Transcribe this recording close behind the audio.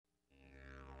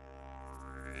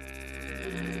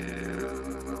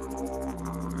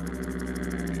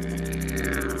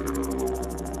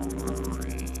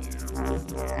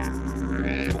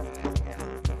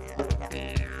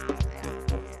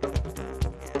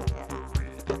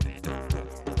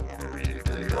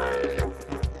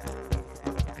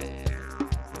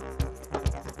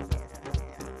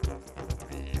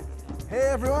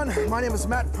everyone, my name is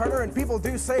Matt Parter, and people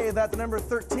do say that the number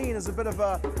 13 is a bit of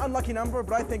an unlucky number,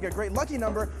 but I think a great lucky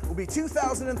number will be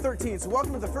 2013. So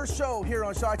welcome to the first show here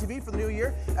on Shaw TV for the new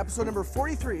year, episode number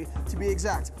 43 to be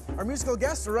exact. Our musical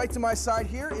guest right to my side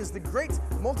here is the great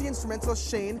multi-instrumentalist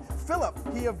Shane Phillip.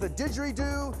 He of the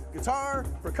didgeridoo, guitar,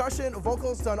 percussion,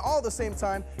 vocals, done all at the same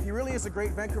time. He really is a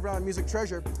great Vancouver Island music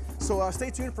treasure. So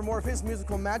stay tuned for more of his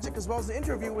musical magic, as well as an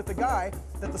interview with the guy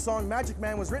that the song Magic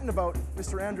Man was written about,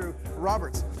 Mr. Andrew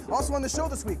Roberts. Also on the show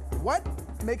this week, what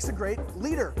makes a great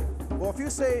leader? Well, if you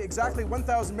say exactly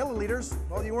 1,000 milliliters,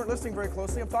 well, you weren't listening very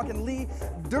closely. I'm talking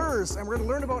leaders, and we're going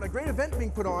to learn about a great event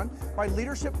being put on by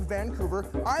Leadership Vancouver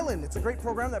Island. It's a great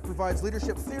program that provides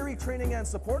leadership theory, training, and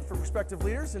support for prospective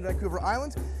leaders in Vancouver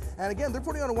Island. And again, they're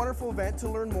putting on a wonderful event to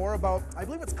learn more about, I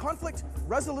believe it's conflict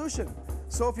resolution.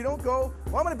 So if you don't go,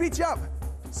 well, I'm going to beat you up.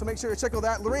 So make sure to check out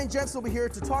that. Lorraine Jensen will be here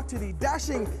to talk to the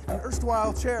dashing and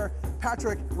erstwhile chair,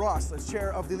 Patrick Ross, as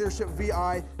chair of the Leadership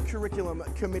VI Curriculum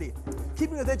Committee.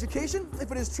 Keeping with education, if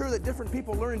it is true that different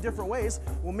people learn in different ways,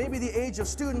 well, maybe the age of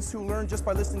students who learn just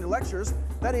by listening to lectures,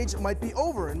 that age might be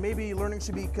over, and maybe learning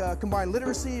should be combined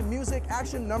literacy, music,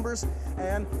 action, numbers,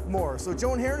 and more. So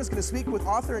Joan Herron is going to speak with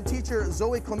author and teacher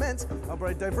Zoe Clement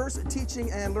about a diverse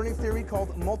teaching and learning theory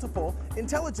called multiple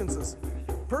intelligences.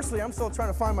 Personally, I'm still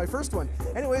trying to find my first one.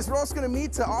 Anyways, we're also going to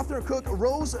meet author and cook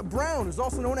Rose Brown, who's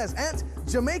also known as Aunt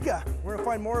Jamaica. We're going to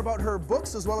find more about her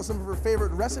books as well as some of her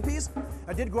favorite recipes.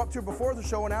 I did go up to her before the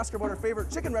show and ask her about her favorite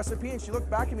chicken recipe, and she looked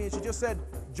back at me and she just said,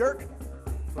 jerk.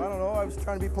 So I don't know, I was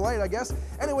trying to be polite, I guess.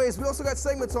 Anyways, we also got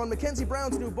segments on Mckenzie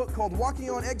Brown's new book called Walking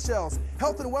on Eggshells,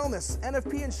 Health and Wellness,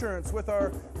 NFP Insurance with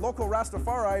our local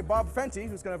Rastafari, Bob Fenty,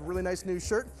 who's going to have a really nice new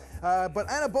shirt. But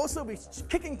Anna Bosa will be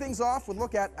kicking things off with a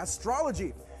look at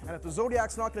astrology. And if the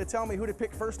Zodiac's not going to tell me who to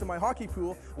pick first in my hockey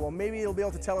pool, well, maybe he'll be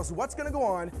able to tell us what's going to go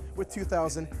on with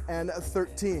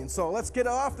 2013. So let's get it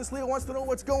off. This Leo wants to know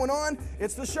what's going on.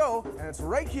 It's the show, and it's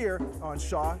right here on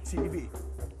Shaw TV.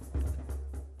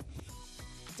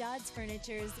 Dodd's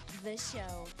Furniture's The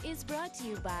Show is brought to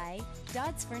you by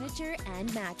Dodd's Furniture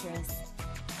and Mattress.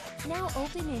 Now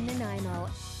open in Nanaimo.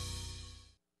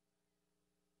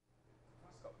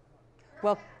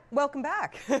 Well, welcome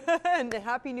back and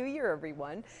Happy New Year,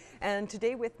 everyone. And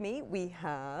today with me we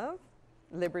have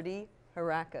Liberty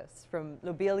Harakas from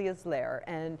Lobelia's Lair.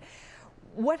 And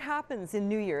what happens in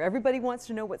New Year? Everybody wants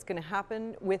to know what's going to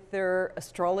happen with their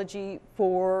astrology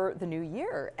for the new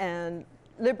year. And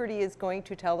Liberty is going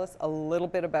to tell us a little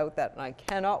bit about that, and I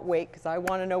cannot wait because I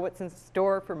want to know what's in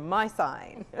store for my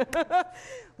sign.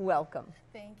 Welcome.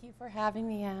 Thank you for having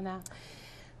me, Anna.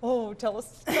 Oh, tell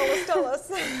us. Well,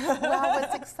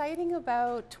 what's exciting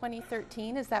about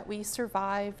 2013 is that we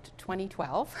survived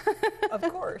 2012. Of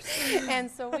course.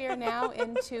 And so we are now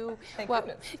into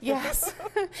yes,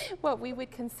 what we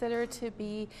would consider to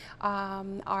be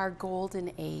our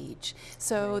golden age.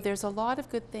 So there's a lot of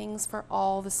good things for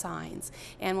all the signs.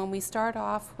 And when we start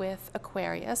off with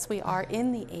Aquarius, we are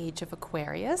in the age of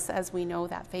Aquarius, as we know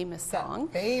that famous song.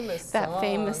 That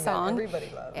famous song. That everybody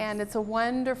loves. And it's a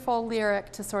wonderful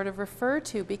lyric to sort of refer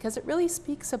to because it really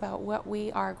speaks about what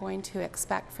we are going to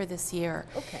expect for this year.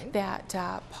 Okay. That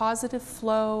positive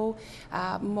flow,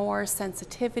 more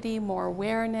sensitivity, more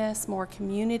awareness, more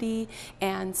community,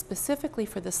 and specifically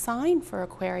for the sign for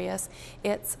Aquarius,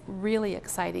 it's really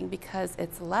exciting because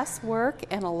it's less work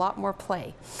and a lot more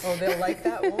play. Oh, they'll like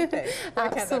that, won't they?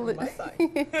 Absolutely.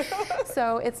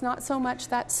 So it's not so much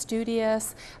that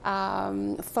studious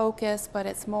focus, but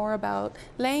it's more about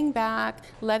laying back,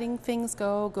 letting things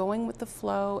go, going with the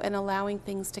flow, and allowing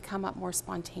things to come up more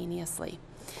spontaneously.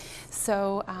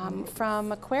 So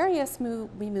from Aquarius,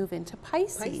 we move into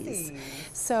Pisces.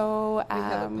 So we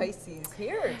have a Pisces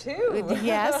here too.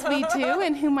 Yes, we do.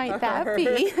 And who might that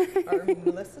be? Our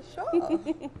Melissa Shaw.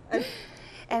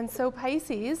 And so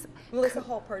Pisces. Melissa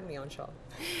Hall, pardon me, on Shaw.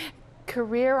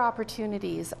 Career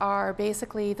opportunities are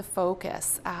basically the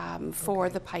focus for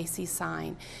the Pisces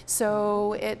sign.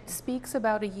 So it speaks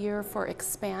about a year for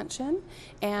expansion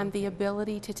and the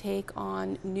ability to take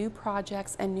on new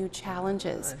projects and new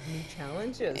challenges. New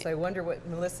challenges. I wonder what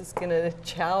Melissa's going to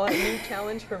challenge. New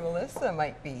challenge for Melissa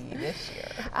might be this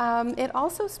year. It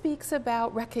also speaks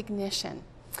about recognition.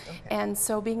 Okay. And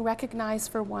so being recognized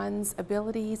for one's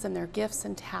abilities and their gifts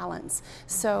and talents.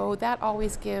 So that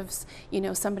always gives, you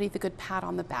know, somebody the good pat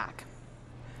on the back.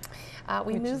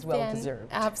 We Which moved is well in, deserved.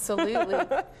 absolutely.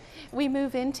 We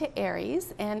move into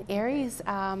Aries, and Aries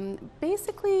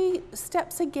basically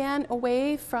steps again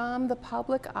away from the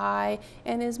public eye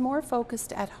and is more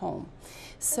focused at home.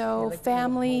 So like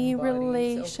family the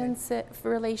homebodies,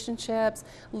 relationships,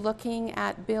 looking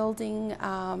at building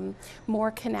more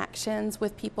connections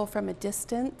with people from a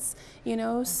distance, you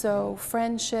know, so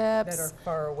friendships. That are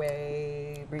far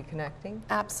away, reconnecting?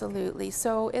 Absolutely.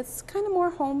 So it's kind of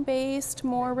more home-based,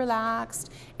 more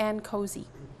relaxed, and cozy.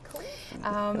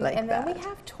 Like and then we that.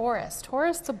 have Taurus.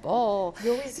 Taurus the bull.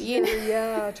 You always hear,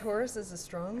 yeah, Taurus is a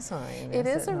strong sign. It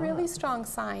is a not? really strong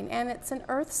sign, and it's an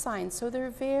earth sign, so they're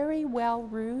very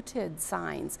well-rooted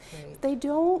signs. Right. They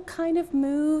don't kind of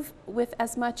move with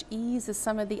as much ease as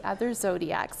some of the other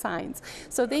zodiac signs,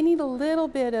 so they need a little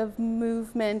bit of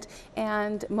movement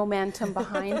and momentum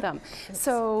behind them.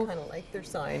 So kind of like their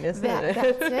sign, isn't that's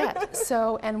it? it.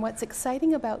 So, and what's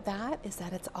exciting about that is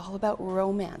that it's all about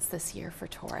romance this year for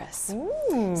Taurus.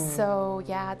 Ooh. So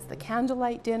yeah, it's the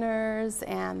candlelight dinners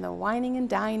and the wining and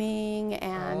dining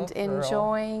and Oh, girl.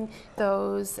 enjoying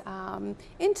those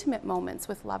intimate moments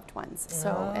with loved ones.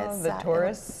 So it's the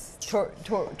Taurus,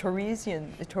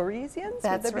 Tauresians,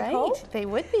 That's would they be right. called? They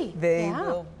would be. They yeah.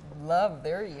 will love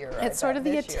their year. I It's sort bet, of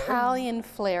the this year. Italian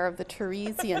flair of the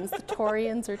Tauresians. The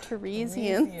Taurians or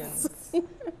Tauresians.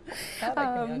 That I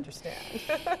can understand.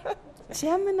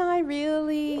 Gemini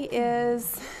really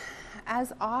is,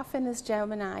 as often as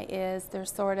Gemini is, they're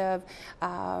sort of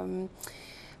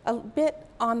a bit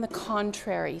on the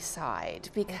contrary side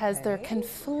because they're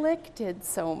conflicted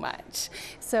so much.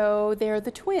 So they're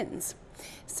the twins.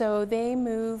 So they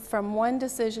move from one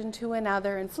decision to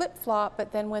another and flip-flop,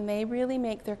 but then when they really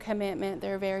make their commitment,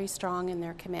 they're very strong in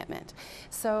their commitment.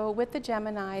 So with the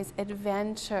Geminis,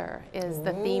 adventure is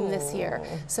the theme this year.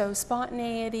 So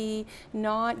spontaneity,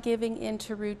 not giving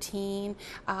into routine,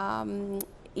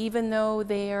 even though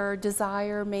their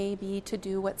desire may be to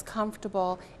do what's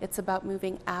comfortable, it's about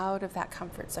moving out of that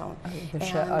comfort zone.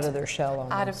 Out of their shell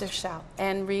almost. Out of their shell,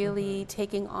 and really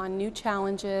taking on new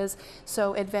challenges.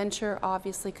 So adventure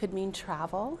obviously could mean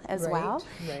travel as well.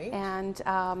 Right. And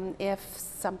if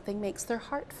something makes their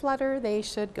heart flutter, they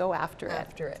should go after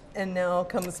it. And now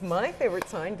comes my favorite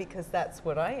sign, because that's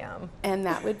what I am. And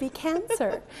that would be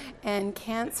Cancer. And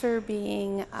Cancer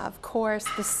being, of course,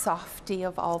 the softie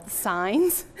of all the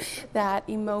signs. That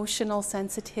emotional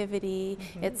sensitivity.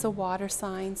 It's a water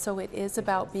sign, so it is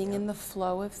about being in the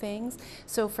flow of things.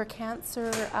 So for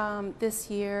Cancer this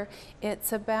year,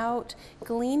 it's about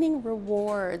gleaning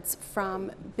rewards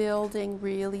from building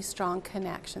really strong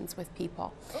connections with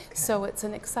people. So it's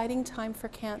an exciting time for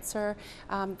Cancer.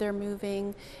 They're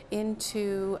moving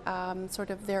into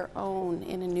sort of their own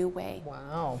in a new way.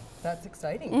 Wow, that's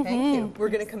exciting. Thank you. We're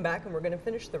going to come back and we're going to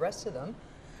finish the rest of them.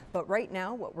 But right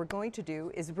now, what we're going to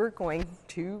do is we're going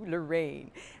to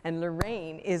Lorraine. And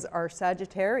Lorraine is our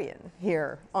Sagittarian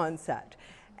here on set.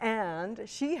 And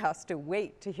she has to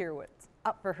wait to hear what's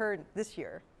up for her this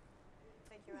year.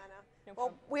 Thank you, Anna.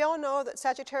 Well, we all know that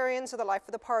Sagittarians are the life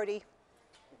of the party.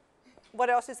 What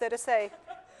else is there to say?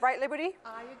 Right, Liberty?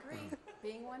 I agree,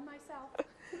 being one myself.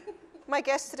 My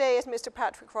guest today is Mr.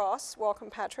 Patrick Ross. Welcome,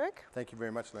 Patrick. Thank you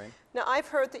very much, Lorraine. Now, I've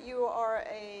heard that you are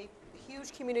a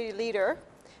huge community leader.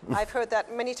 I've heard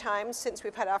that many times since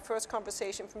we've had our first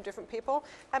conversation from different people.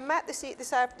 And Matt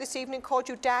this evening called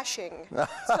you dashing.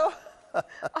 So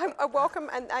I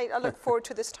welcome, and I look forward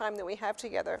to this time that we have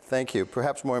together. Thank you.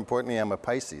 Perhaps more importantly, I'm a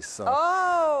Pisces. So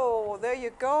Oh, there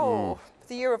you go.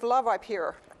 The year of love up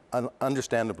here.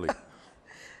 understandably.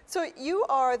 So you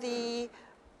are the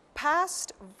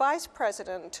past vice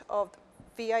president of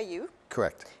VIU.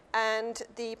 Correct. And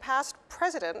the past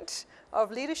president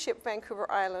of Leadership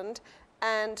Vancouver Island,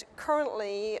 and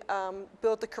currently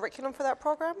build the curriculum for that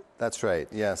program? That's right,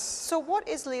 yes. So what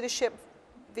is Leadership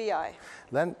VI?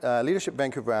 Leadership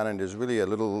Vancouver Island is really a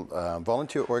little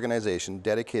volunteer organization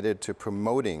dedicated to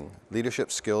promoting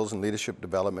leadership skills and leadership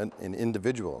development in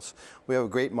individuals. We have a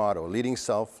great motto: leading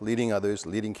self, leading others,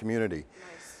 leading community.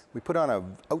 Nice. We put on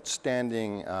an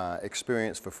outstanding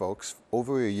experience for folks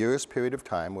over a year's period of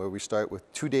time, where we start with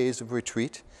 2 days of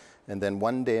retreat, and then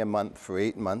 1 day a month for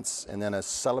 8 months, and then a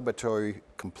celebratory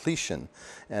completion.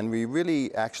 And we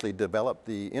really actually develop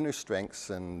the inner strengths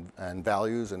and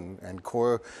values and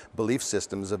core belief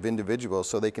systems of individuals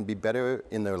so they can be better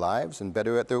in their lives and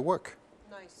better at their work.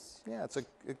 Nice. Yeah, it's a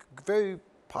very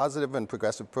positive and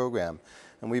progressive program.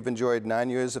 And we've enjoyed 9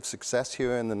 years of success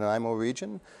here in the Nanaimo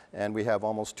region, and we have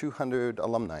almost 200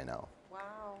 alumni now.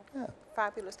 Wow. Yeah.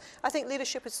 Fabulous. I think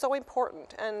leadership is so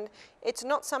important, and it's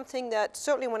not something that,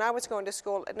 certainly when I was going to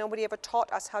school, nobody ever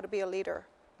taught us how to be a leader.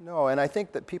 No, and I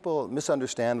think that people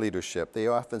misunderstand leadership. They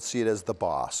often see it as the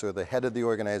boss or the head of the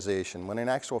organization, when in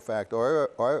actual fact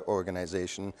our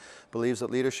organization believes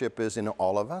that leadership is in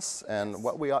all of us, and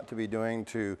what we ought to be doing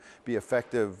to be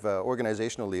effective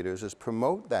organizational leaders is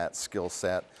promote that skill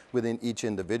set within each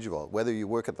individual, whether you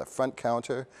work at the front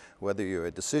counter, whether you're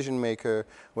a decision maker,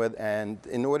 and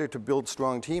in order to build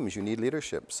strong teams, you need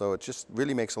leadership. So it just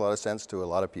really makes a lot of sense to a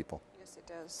lot of people.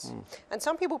 And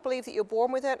some people believe that you're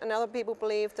born with it, and other people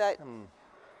believe that,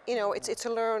 you know, it's a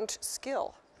learned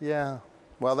skill. Yeah.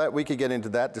 Well, we could get into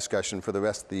that discussion for the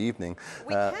rest of the evening.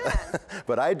 We can.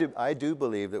 But I do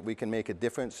believe that we can make a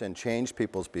difference and change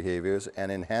people's behaviors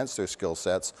and enhance their skill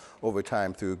sets over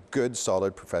time through good,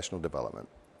 solid professional development.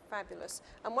 Fabulous.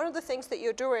 And one of the things that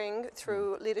you're doing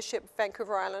through Leadership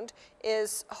Vancouver Island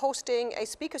is hosting a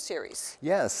speaker series.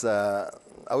 Yes.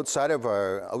 Outside of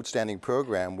our outstanding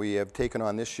program, we have taken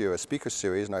on this year a speaker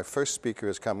series, and our first speaker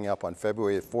is coming up on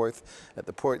February 4th at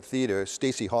the Port Theatre,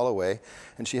 Stacey Holloway,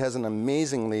 and she has an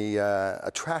amazingly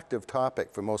attractive topic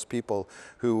for most people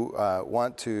who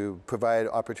want to provide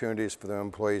opportunities for their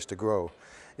employees to grow.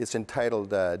 It's entitled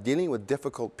Dealing with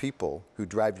Difficult People Who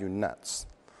Drive You Nuts.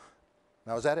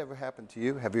 Now, has that ever happened to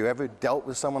you? Have you ever dealt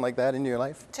with someone like that in your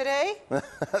life? Today?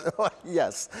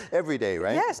 Yes, every day,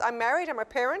 right? Yes, I'm married, I'm a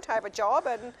parent, I have a job,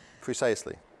 and...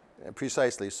 Precisely.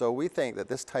 Precisely. So we think that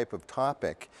this type of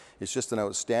topic is just an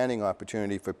outstanding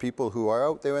opportunity for people who are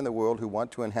out there in the world who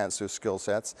want to enhance their skill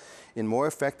sets in more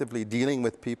effectively dealing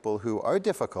with people who are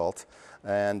difficult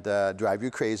and drive you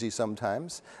crazy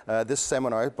sometimes. This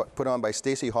seminar, put on by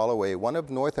Stacey Holloway, one of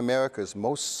North America's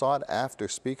most sought-after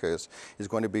speakers, is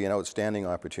going to be an outstanding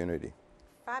opportunity.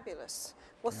 Fabulous.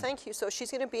 Well, thank you. So she's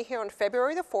going to be here on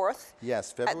February the 4th.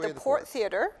 Yes, February at the Port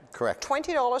Theatre. Correct.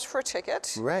 $20 for a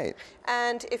ticket. Right.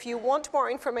 And if you want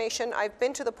more information, I've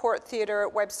been to the Port Theatre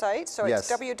website, so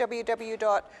it's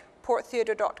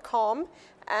www.porttheatre.com,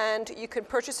 and you can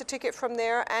purchase a ticket from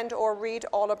there and or read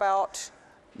all about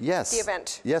the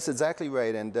event. Yes, exactly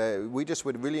right. And we just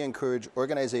would really encourage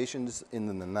organizations in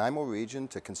the Nanaimo region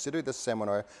to consider this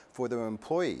seminar for their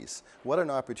employees. What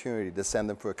an opportunity to send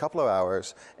them for a couple of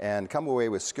hours and come away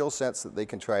with skill sets that they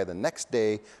can try the next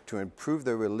day to improve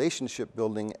their relationship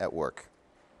building at work.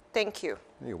 Thank you.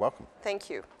 You're welcome. Thank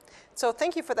you. So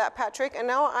thank you for that, Patrick. And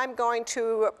now I'm going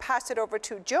to pass it over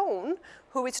to Joan,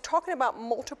 who is talking about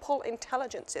multiple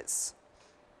intelligences.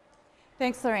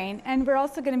 Thanks, Lorraine. And we're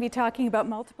also going to be talking about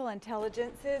multiple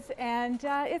intelligences, and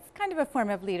it's kind of a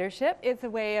form of leadership. It's a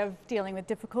way of dealing with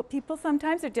difficult people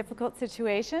sometimes, or difficult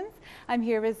situations. I'm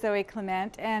here with Zoe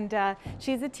Clement, and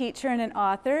she's a teacher and an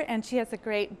author, and she has a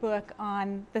great book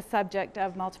on the subject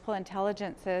of multiple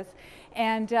intelligences.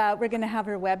 And we're going to have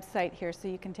her website here so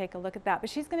you can take a look at that.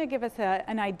 But she's going to give us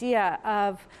an idea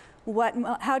of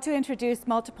how to introduce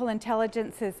multiple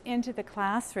intelligences into the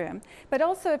classroom. But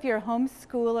also if you're a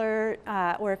homeschooler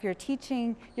or if you're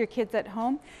teaching your kids at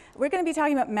home, we're going to be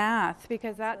talking about math,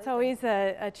 because that's always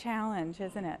a challenge,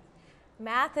 isn't it?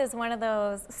 Math is one of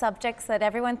those subjects that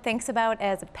everyone thinks about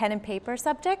as a pen and paper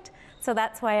subject, so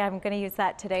that's why I'm going to use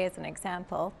that today as an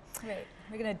example. Right.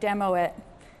 We're going to demo it.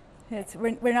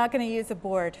 We're not going to use a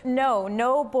board. No,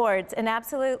 no boards, and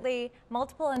absolutely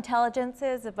multiple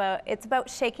intelligences. It's about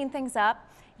shaking things up.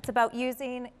 It's about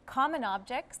using common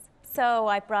objects. So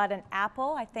I brought an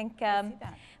apple. I think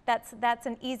that's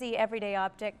an easy everyday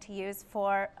object to use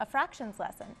for a fractions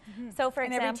lesson. Mm-hmm. So for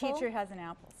example, every teacher has an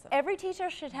apple. So. Every teacher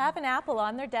should have an apple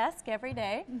on their desk every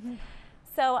day. Mm-hmm.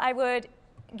 So I would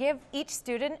give each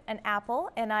student an apple,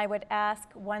 and I would ask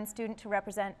one student to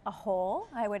represent a whole.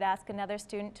 I would ask another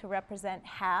student to represent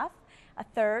half, a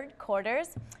third, quarters.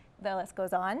 The list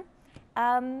goes on.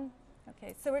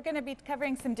 Okay, so we're going to be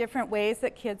covering some different ways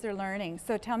that kids are learning.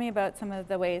 So tell me about some of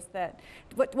the ways that,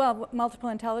 multiple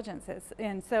intelligences.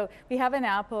 And so we have an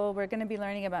apple. We're going to be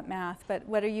learning about math, but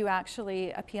what are you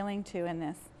actually appealing to in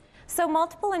this? So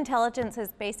multiple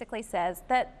intelligences basically says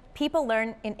that people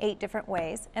learn in 8 different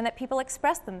ways, and that people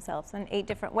express themselves in 8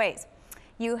 different ways.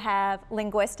 You have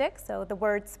linguistics, so the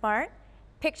word smart,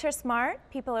 picture smart,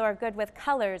 people who are good with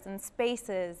colors and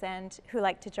spaces and who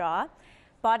like to draw.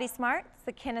 Body smart,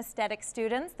 the kinesthetic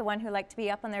students, the one who like to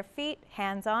be up on their feet,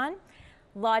 hands-on.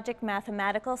 Logic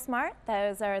mathematical smart,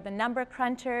 those are the number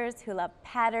crunchers who love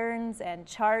patterns and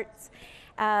charts.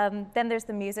 Then there's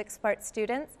the music smart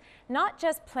students, not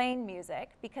just playing music,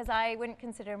 because I wouldn't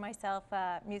consider myself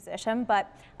a musician,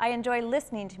 but I enjoy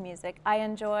listening to music. I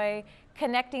enjoy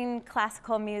connecting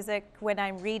classical music when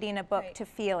I'm reading a book to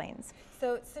feelings.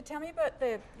 So tell me about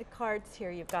the cards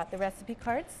here. You've got the recipe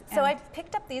cards. So I've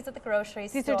picked up these at the grocery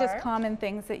store. These are just common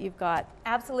things that you've got.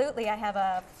 Absolutely. I have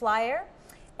a flyer,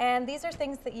 And these are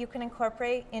things that you can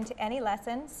incorporate into any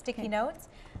lesson, sticky notes.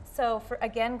 So for,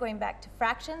 again, going back to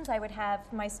fractions, I would have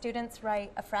my students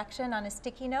write a fraction on a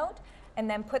sticky note and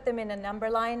then put them in a number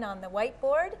line on the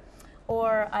whiteboard.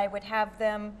 Or I would have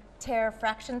them tear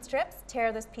fraction strips,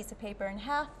 tear this piece of paper in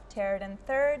half, tear it in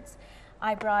thirds.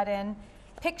 I brought in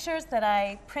pictures that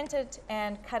I printed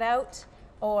and cut out,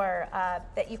 or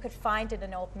that you could find in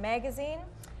an old magazine.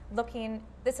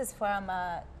 This is from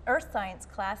a earth science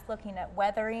class looking at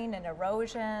weathering and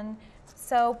erosion.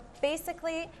 So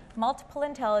basically, multiple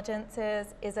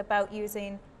intelligences is about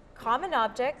using common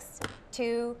objects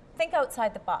to think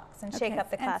outside the box and shake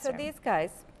up the classroom. And so these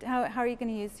guys, how are you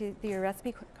going to use your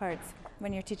recipe cards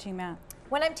when you're teaching math?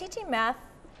 When I'm teaching math,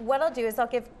 what I'll do is I'll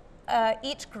give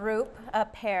each group a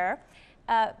pair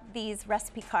these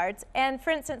recipe cards. And for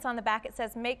instance, on the back it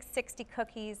says, make 60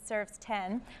 cookies, serves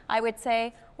 10. I would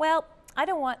say, well, I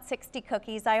don't want 60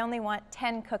 cookies, I only want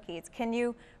 10 cookies. Can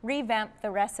you revamp the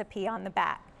recipe on the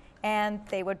back? And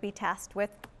they would be tasked with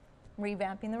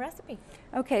revamping the recipe.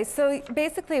 Okay, so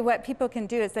basically what people can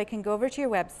do is they can go over to your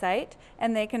website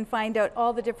and they can find out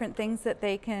all the different things that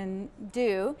they can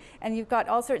do, and you've got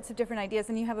all sorts of different ideas,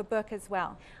 and you have a book as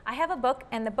well. I have a book,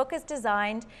 and the book is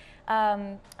designed,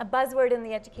 a buzzword in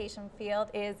the education field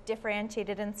is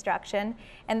differentiated instruction,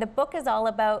 and the book is all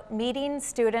about meeting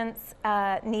students'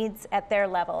 needs at their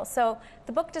level. So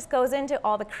the book just goes into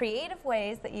all the creative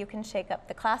ways that you can shake up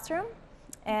the classroom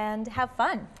and have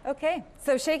fun. Okay,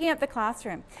 so shaking up the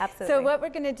classroom. Absolutely. So what we're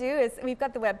going to do is, we've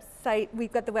got the website,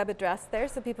 we've got the web address there,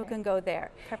 so people can go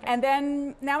there. Perfect. And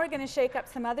then now we're going to shake up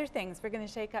some other things. We're going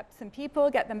to shake up some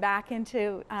people, get them back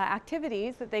into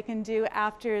activities that they can do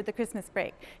after the Christmas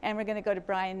break. And we're going to go to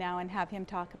Brian now and have him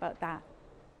talk about that.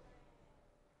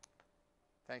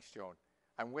 Thanks, Joan.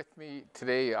 And with me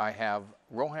today I have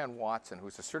Rohan Watson,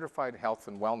 who's a certified health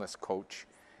and wellness coach,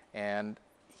 and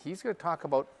he's going to talk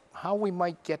about how we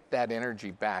might get that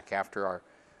energy back after our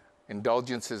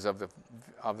indulgences of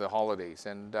the holidays.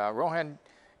 And Rohan,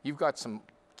 you've got some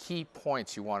key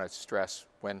points you want to stress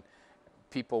when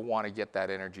people want to get that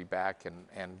energy back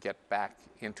and get back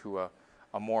into a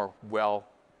more well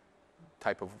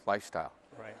type of lifestyle.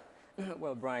 Right.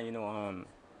 Well, Brian,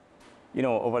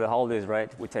 over the holidays,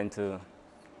 right, we tend to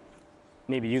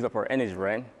maybe use up our energy,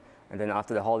 right? And then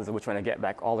after the holidays, we're trying to get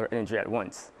back all our energy at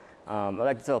once. I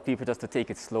like to tell people just to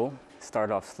take it slow,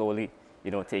 start off slowly,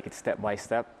 take it step by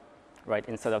step, right?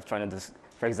 Instead of trying to just,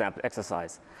 for example,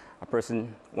 exercise. A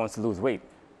person wants to lose weight,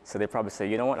 so they probably say,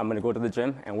 you know what, I'm gonna go to the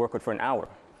gym and work out for an hour.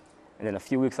 And then a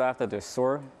few weeks after, they're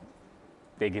sore,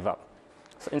 they give up.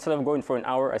 So instead of going for an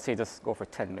hour, I say just go for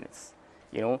 10 minutes.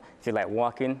 If you like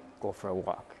walking, go for a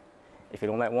walk. If you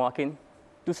don't like walking,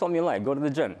 do something you like, go to the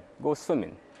gym, go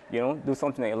swimming, do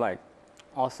something that you like.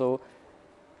 Also,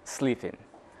 sleeping.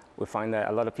 We find that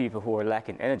a lot of people who are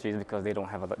lacking energy is because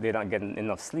they're not getting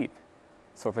enough sleep.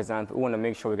 So for example, we want to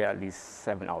make sure we get at least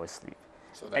 7 hours sleep.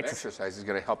 So that exercise is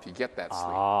going to help you get that sleep.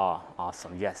 Ah,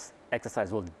 awesome, yes.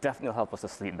 Exercise will definitely help us to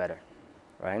sleep better,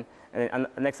 right? And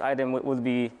the next item would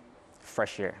be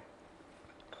fresh air.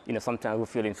 Sometimes we're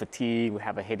feeling fatigue, we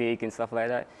have a headache and stuff like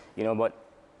that, but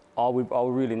all we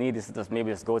really need is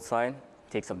just go outside,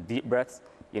 take some deep breaths,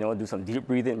 do some deep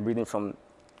breathing from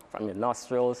your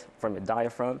nostrils, from your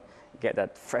diaphragm, get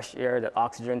that fresh air, that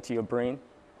oxygen to your brain,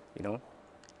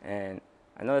 And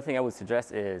another thing I would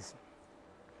suggest is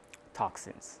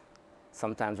toxins.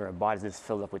 Sometimes our bodies is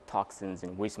filled up with toxins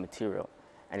and waste material,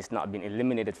 and it's not being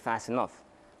eliminated fast enough,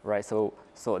 right? So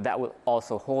that will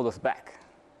also hold us back.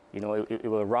 It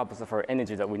will rob us of our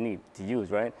energy that we need to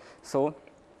use, right? So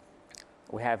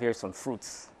we have here some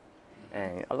fruits,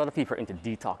 and a lot of people are into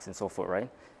detox and so forth,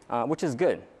 right? Which is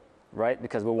good. Right?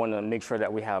 Because we want to make sure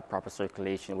that we have proper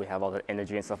circulation, we have all the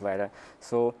energy and stuff like that.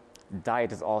 So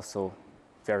diet is also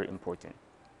very important.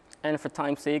 And for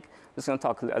time's sake, I'm just going to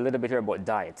talk a little bit here about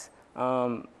diet.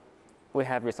 We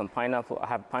have here some pineapple. I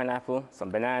have pineapple, some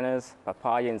bananas,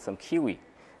 papaya, and some kiwi.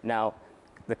 Now,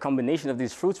 the combination of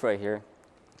these fruits right here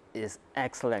is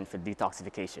excellent for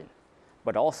detoxification.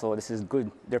 But also, this is good.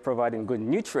 They're providing good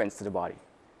nutrients to the body.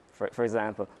 For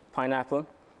example, pineapple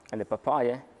and the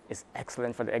papaya is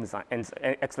excellent for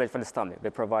excellent for the stomach. They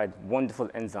provide wonderful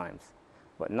enzymes.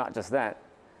 But not just that,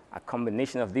 a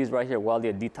combination of these right here, while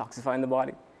they're detoxifying the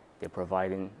body, they're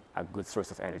providing a good source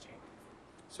of energy.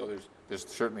 So there's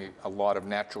certainly a lot of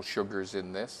natural sugars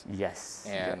in this. Yes.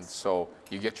 And yes. So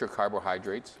you get your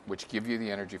carbohydrates, which give you the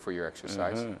energy for your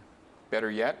exercise. Mm-hmm.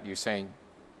 Better yet, you're saying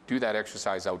do that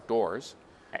exercise outdoors.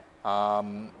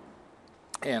 And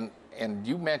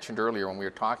you mentioned earlier when we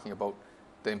were talking about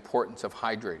the importance of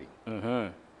hydrating.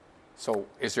 Mm-hmm. So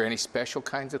is there any special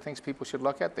kinds of things people should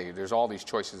look at? There's all these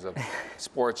choices of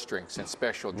sports drinks and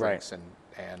special drinks and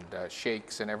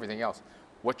shakes and everything else.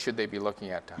 What should they be looking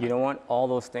at? You know what? All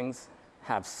those things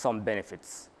have some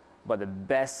benefits, but the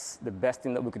best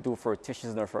thing that we could do for our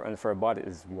tissues and for our body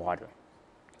is water.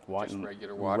 Just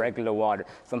regular water? Regular water.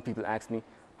 Some people ask me,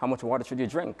 how much water should you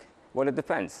drink? Well, it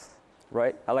depends,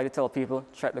 right? I like to tell people,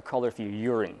 check the color of your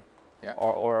urine,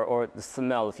 or the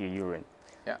smell of your urine.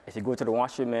 Yeah. If you go to the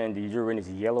washroom and the urine is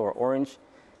yellow or orange,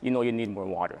 you know you need more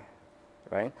water,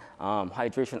 right?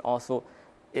 Hydration also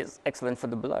is excellent for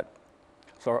the blood.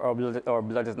 So our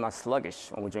blood is not sluggish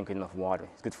when we drink enough water.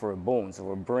 It's good for our bones,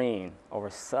 our brain,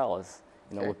 our cells.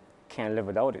 You know, we can't live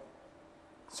without it.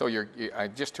 So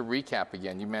just to recap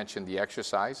again, you mentioned the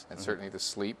exercise and certainly the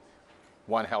sleep.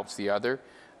 One helps the other,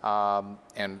 and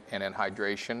then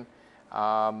hydration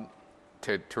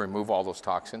to remove all those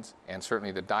toxins, and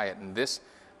certainly the diet. And this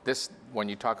when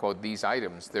you talk about these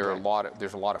items,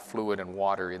 there's a lot of fluid and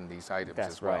water in these items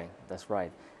as well. That's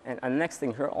right. And the next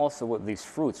thing here also with these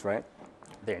fruits, right?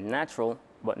 They're natural,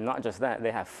 but not just that,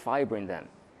 they have fiber in them.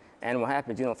 And what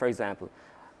happens, you know, for example,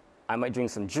 I might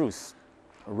drink some juice,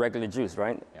 regular juice,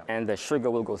 right? Yeah. And the sugar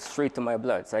will go straight to my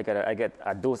blood. So I get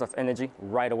a dose of energy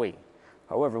right away.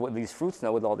 However, with these fruits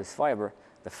now, with all this fiber,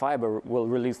 the fiber will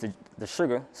release the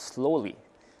sugar slowly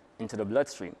into the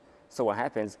bloodstream. So what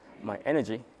happens, my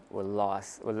energy will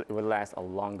last a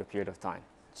longer period of time.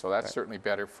 So that's certainly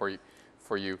better for you.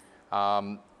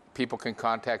 People can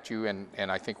contact you,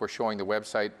 and I think we're showing the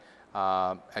website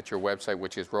at your website,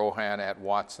 which is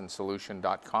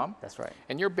rohan@watsonsolution.com. That's right.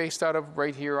 And you're based out of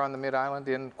right here on the Mid-Island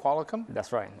in Qualicum?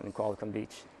 That's right, in Qualicum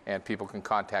Beach. And people can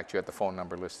contact you at the phone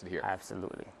number listed here.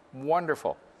 Absolutely.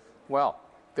 Wonderful. Well,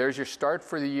 there's your start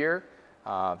for the year.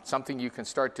 Something you can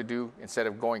start to do instead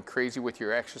of going crazy with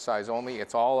your exercise only.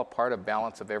 It's all a part of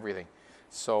balance of everything.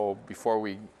 So before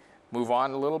we move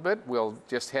on a little bit, we'll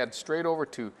just head straight over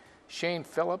to Shane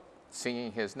Phillip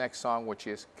singing his next song, which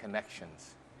is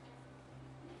Connections.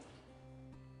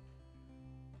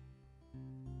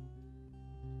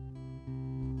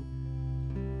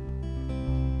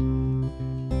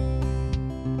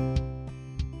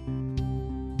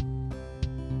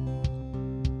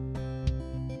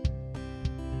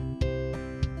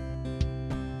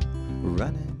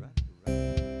 Running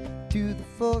through the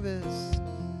forest,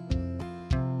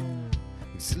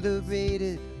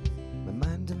 exhilarated, my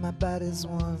mind and my body's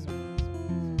one.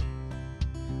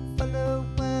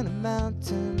 Following a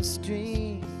mountain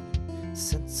stream,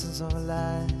 senses are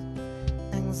alive,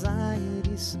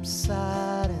 anxiety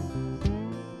subsiding.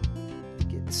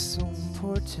 It's so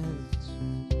important,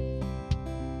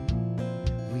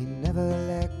 we never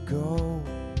let go.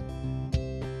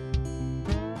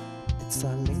 It's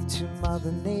our link to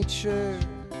Mother Nature,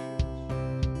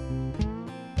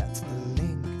 that's the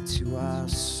link to our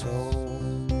soul.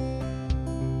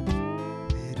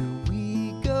 Where do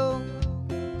we go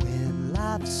when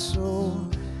life's so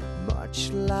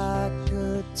much like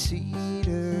a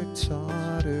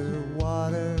teeter-totter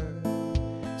water?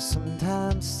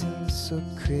 Sometimes seems so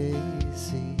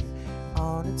crazy,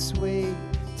 on its way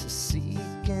to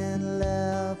seek and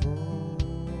level.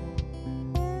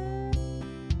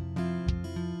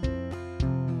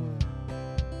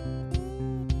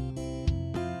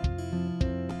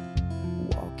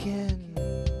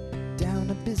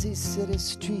 Busy city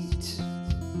street,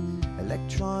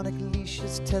 electronic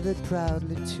leashes tethered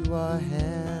proudly to our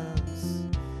hands,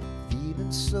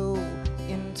 feeling so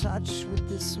in touch with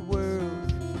this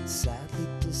world, sadly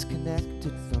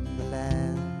disconnected from the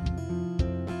land.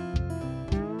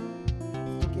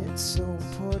 It's so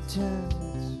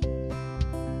important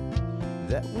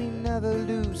that we never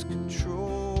lose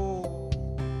control.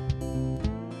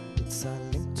 It's our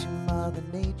link to Mother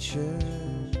Nature,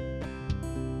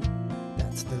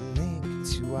 that's the link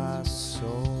to our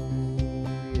soul,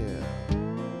 yeah.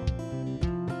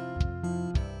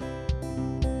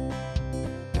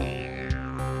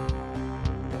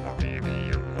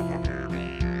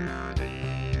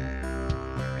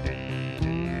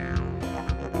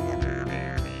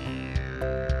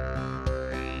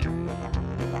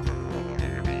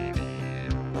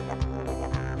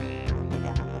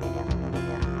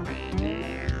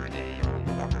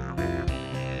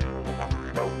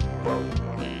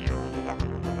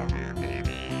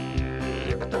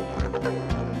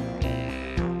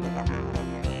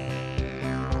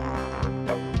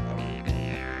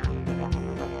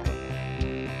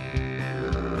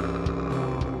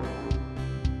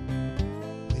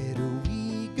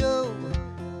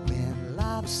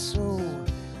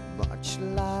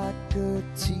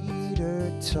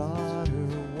 Teeter-totter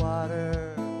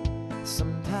water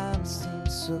sometimes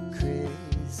seems so crazy.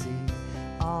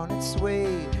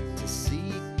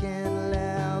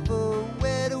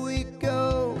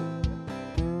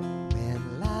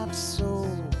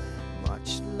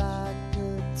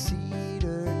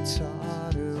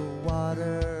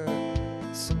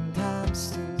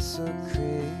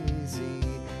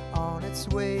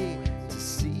 its way to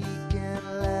seek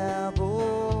and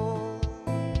level.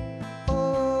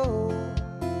 Oh,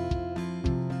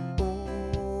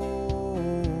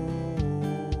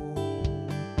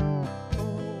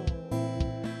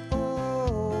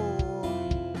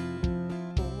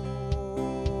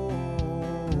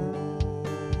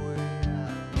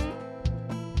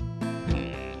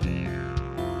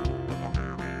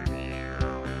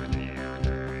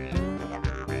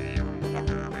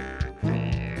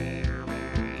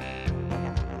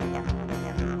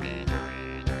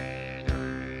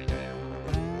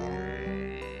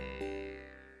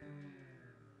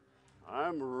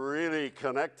 I'm really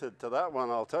connected to that one,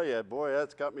 I'll tell you. Boy,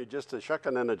 that's got me just a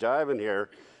shucking and a jiving here.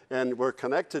 And we're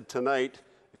connected tonight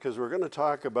because we're going to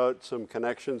talk about some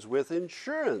connections with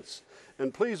insurance.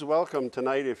 And please welcome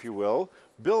tonight, if you will,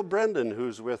 Bill Brendon,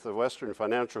 who's with the Western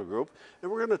Financial Group.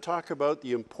 And we're going to talk about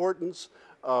the importance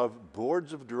of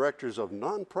boards of directors of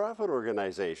nonprofit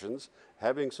organizations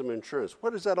having some insurance.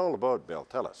 What is that all about, Bill?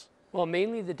 Tell us. Well,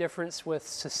 mainly the difference with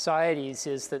societies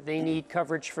is that they need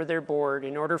coverage for their board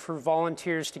in order for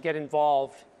volunteers to get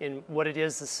involved in what it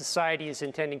is the society is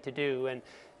intending to do. And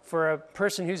for a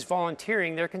person who's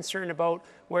volunteering, they're concerned about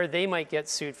where they might get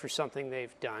sued for something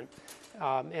they've done.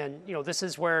 And you know, this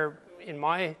is where, in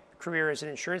my career as an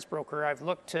insurance broker, I've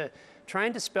looked to try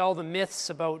and dispel the myths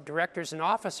about directors and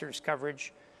officers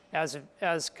coverage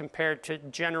as compared to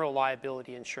general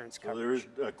liability insurance coverage. Well,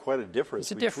 there is quite a difference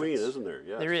between, isn't there?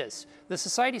 Yes. There is. The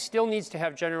society still needs to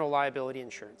have general liability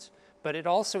insurance, but it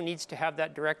also needs to have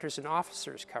that directors and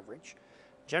officers coverage.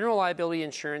 General liability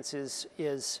insurance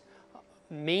is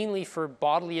mainly for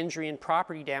bodily injury and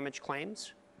property damage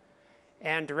claims,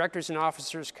 and directors and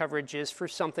officers coverage is for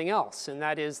something else, and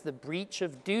that is the breach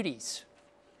of duties.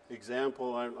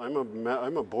 Example,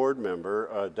 I'm a board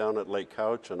member down at Lake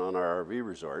Couch and on our RV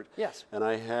resort. Yes. And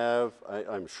I know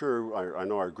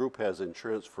our group has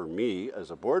insurance for me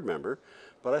as a board member,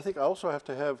 but I think I also have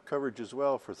to have coverage as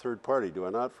well for third party, do I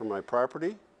not, for my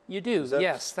property? You do,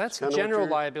 yes. That's general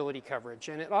liability coverage,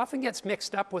 and it often gets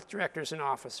mixed up with directors and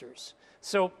officers.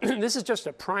 So this is just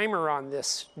a primer on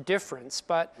this difference,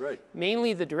 but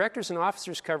mainly the directors and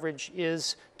officers coverage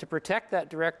is to protect that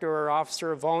director or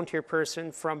officer or volunteer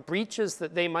person from breaches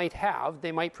that they might have,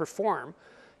 they might perform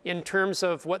in terms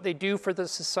of what they do for the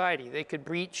society. They could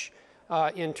breach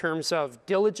in terms of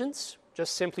diligence,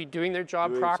 just simply doing their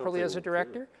job properly as a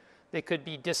director. They could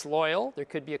be disloyal. There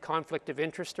could be a conflict of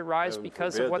interest arise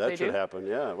because of what they do. That should happen,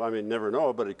 yeah. Well, I mean, never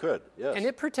know, but it could, yes. And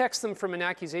it protects them from an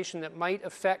accusation that might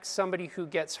affect somebody who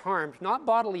gets harmed, not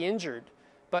bodily injured,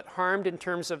 but harmed in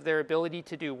terms of their ability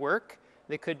to do work.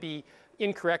 They could be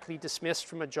incorrectly dismissed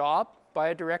from a job by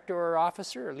a director or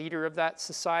officer or leader of that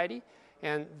society.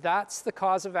 And that's the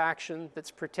cause of action that's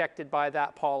protected by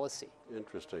that policy.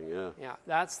 Interesting, yeah. Yeah,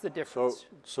 that's the difference.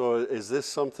 So is this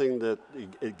something that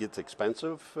it gets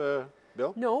expensive,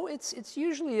 Bill? No, it's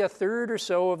usually a third or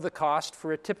so of the cost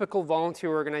for a typical volunteer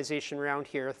organization around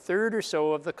here, a third or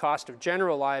so of the cost of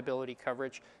general liability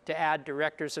coverage to add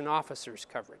directors and officers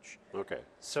coverage. Okay,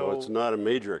 so it's not a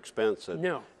major expense that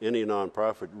no. Any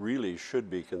nonprofit really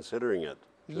should be considering it.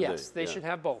 Yes, they should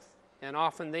have both. And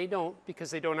often they don't because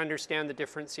they don't understand the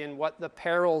difference in what the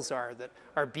perils are that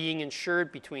are being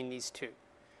insured between these two.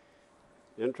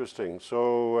 Interesting.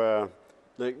 So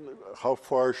how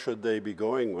far should they be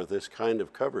going with this kind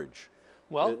of coverage?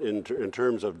 Well, in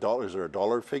terms of dollars, is there a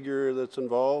dollar figure that's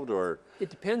involved, or? It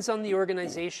depends on the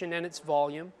organization and its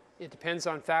volume. It depends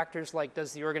on factors like,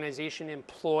 does the organization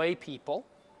employ people,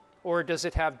 or does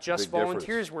it have just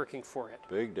volunteers working for it?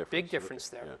 Big difference. Big difference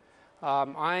there. Yeah.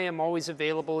 I am always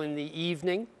available in the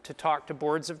evening to talk to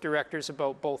boards of directors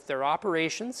about both their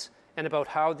operations and about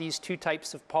how these two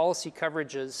types of policy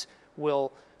coverages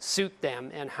will suit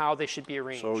them and how they should be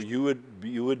arranged. So you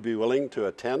would be willing to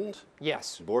attend?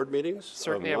 Yes. Board meetings?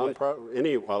 Certainly I would.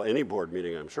 Any board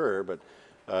meeting, I'm sure, but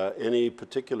any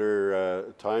particular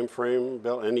time frame,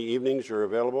 Bill? Any evenings you're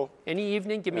available? Any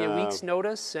evening, give me a week's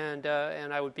notice, and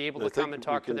I would be able to come and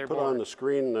talk to their board. Put on the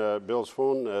screen Bill's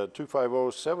phone,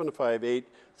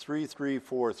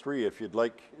 250-758-3343 if you'd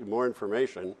like more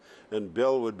information. And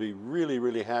Bill would be really,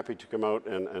 really happy to come out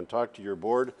and talk to your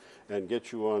board and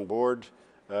get you on board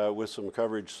with some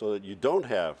coverage so that you don't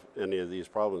have any of these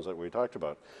problems that we talked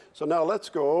about. So now let's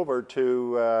go over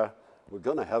to... we're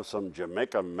going to have some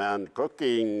Jamaican man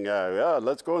cooking.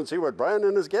 Let's go and see what Brian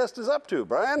and his guest is up to.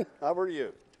 Brian, how are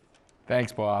you?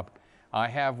 Thanks, Bob. I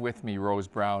have with me Rose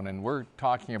Brown, and we're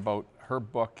talking about her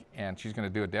book, and she's going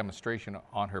to do a demonstration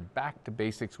on her Back to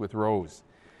Basics with Rose.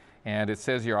 And it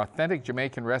says your authentic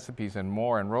Jamaican recipes and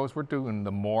more. And Rose, we're doing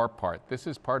the more part. This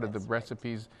is part of the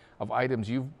recipes of items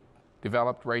you've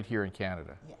developed right here in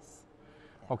Canada? Yes.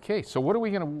 Okay, so what are we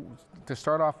going to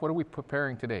start off, what are we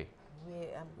preparing today?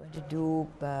 I'm going to do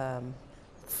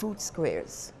fruit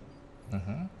squares.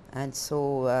 Mm-hmm. And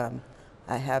so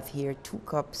I have here 2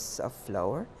 cups of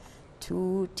flour,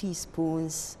 2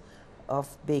 teaspoons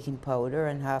of baking powder,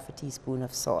 and half a teaspoon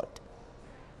of salt.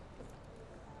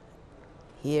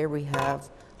 Here we have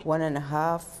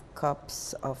 1.5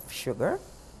 cups of sugar,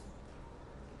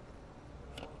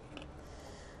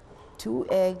 2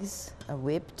 eggs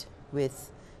whipped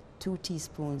with 2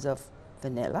 teaspoons of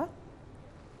vanilla.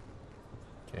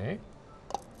 Okay.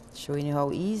 Showing you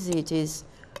how easy it is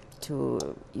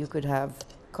to, you could have,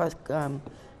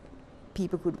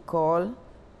 people could call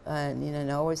and in an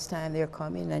hour's time they're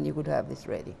coming and you could have this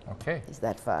ready. Okay. It's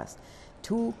that fast.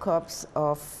 2 cups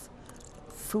of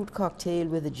fruit cocktail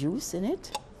with the juice in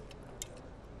it.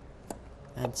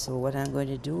 And so what I'm going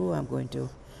to do, I'm going to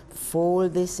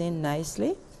fold this in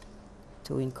nicely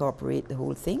to incorporate the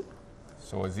whole thing.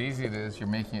 So as easy as it is, you're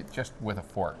making it just with a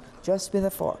fork. Just with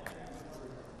a fork.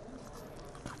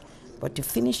 But to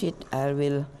finish it, I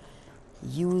will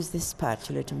use this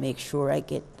spatula to make sure I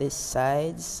get the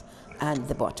sides and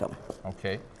the bottom.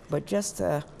 Okay. But just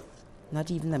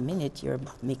not even a minute you're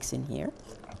mixing here.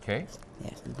 Okay.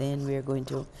 Yes, and then we're going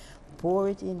to pour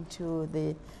it into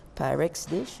the Pyrex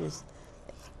dish. It's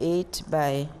 8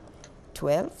 by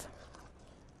 12.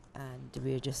 And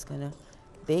we're just going to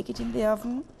bake it in the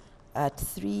oven at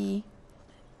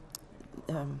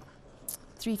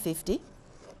 350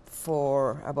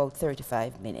 for about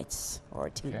 35 minutes, or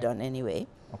till done anyway.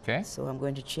 Okay. So I'm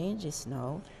going to change this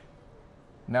now.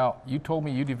 Now, you told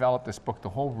me you developed this book. The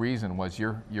whole reason was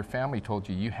your family told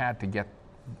you you had to get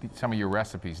some of your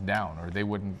recipes down or they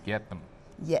wouldn't get them.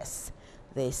 Yes.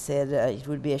 They said it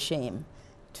would be a shame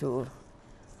for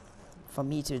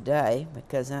me to die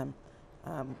because I'm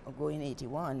going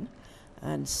 81.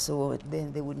 And so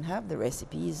then they wouldn't have the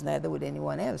recipes, neither would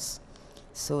anyone else.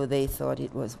 So they thought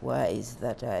it was wise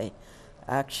that I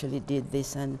actually did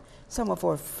this. And some of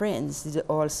our friends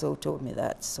also told me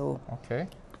that. So okay.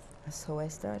 That's how I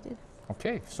started.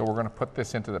 Okay, so we're going to put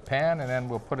this into the pan and then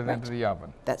we'll put it into the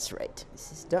oven. That's right.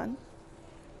 This is done.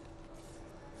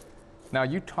 Now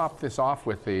you top this off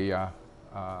with a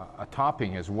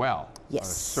topping as well. Yes.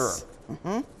 Syrup.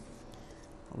 Mm-hmm.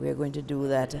 We're going to do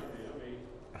that.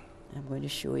 I'm going to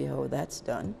show you how that's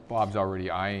done. Bob's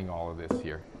already eyeing all of this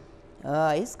here.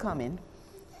 It's coming.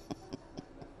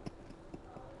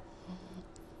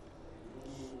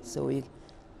 So we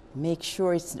make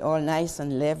sure it's all nice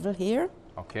and level here.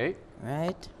 Okay.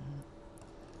 Right.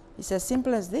 It's as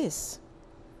simple as this,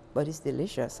 but it's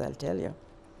delicious, I'll tell you.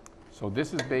 So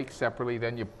this is baked separately,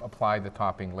 then you apply the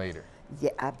topping later.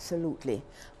 Yeah, absolutely.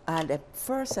 And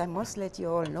first, I must let you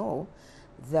all know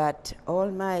that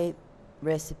all my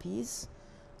recipes,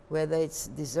 whether it's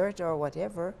dessert or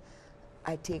whatever,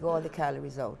 I take all the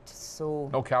calories out. So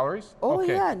no calories? Oh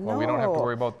okay. yeah, no. Well, we don't have to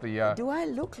worry about the. Do I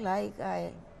look like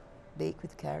I bake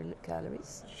with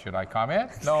calories? Should I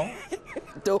comment? No.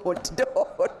 Don't.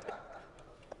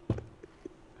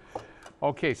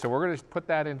 Okay, so we're going to put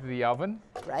that into the oven.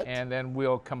 Right. And then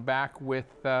we'll come back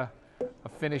with a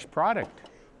finished product.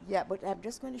 Yeah, but I'm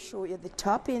just going to show you the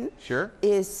topping. Sure.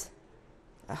 Is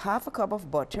a half a cup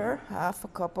of butter, half a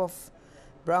cup of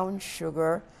brown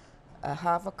sugar, a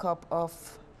half a cup of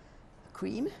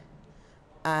cream,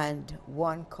 and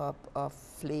 1 cup of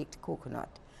flaked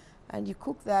coconut. And you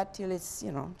cook that till it's,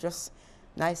 just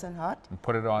nice and hot. And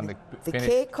put it on the finished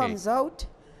cake comes out.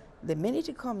 The minute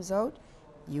it comes out,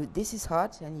 this is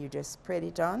hot, and you just spread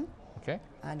it on. Okay.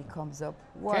 And it comes up.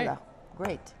 Voila. Okay.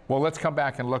 Great. Well, let's come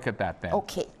back and look at that then.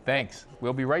 Okay. Thanks.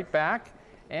 We'll be right back,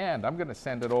 and I'm going to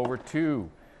send it over to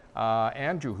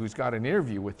Andrew, who's got an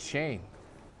interview with Shane.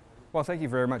 Well, thank you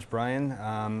very much, Brian.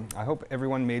 I hope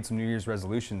everyone made some New Year's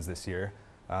resolutions this year.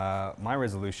 My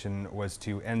resolution was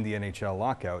to end the NHL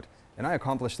lockout, and I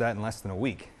accomplished that in less than a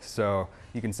week. So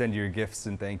you can send your gifts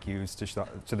and thank yous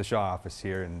to the Shaw office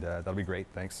here, and that'll be great.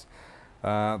 Thanks.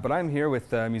 But I'm here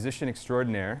with musician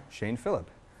extraordinaire Shane Phillip.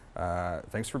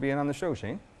 Thanks for being on the show,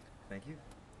 Shane. Thank you.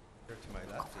 Here to my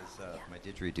left is my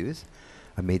didgeridoos.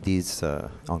 I made these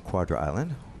on Quadra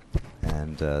Island,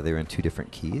 and they're in 2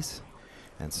 different keys.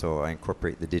 And so I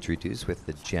incorporate the didgeridoos with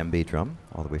the djembe drum,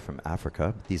 all the way from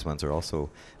Africa. These ones are also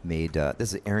made,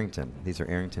 this is Arrington. These are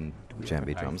Arrington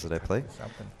djembe drums that I play.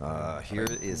 Here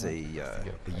is a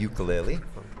ukulele.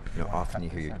 Often you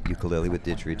hear ukulele with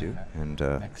didgeridoo. And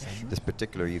this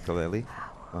particular ukulele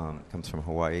comes from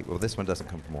Hawaii. Well, this one doesn't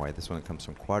come from Hawaii. This one comes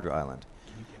from Quadra Island.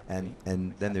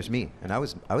 And then there's me. And I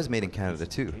was made in Canada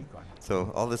too.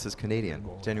 So all this is Canadian,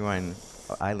 genuine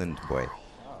island boy.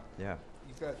 Yeah.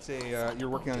 got you're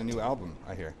working on a new album,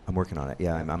 I hear. I'm working on it.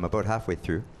 Yeah, I'm about halfway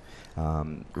through.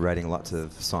 Writing lots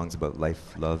of songs about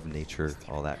life, love, nature,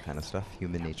 all that kind of stuff.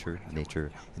 Human nature,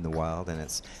 nature in the wild, and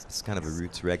it's kind of a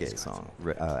roots reggae song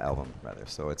album rather.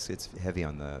 So it's heavy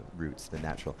on the roots, the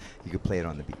natural. You could play it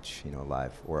on the beach,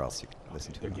 live, or else you could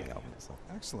listen to it on the album. So.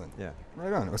 Excellent. Yeah.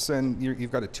 Right on. So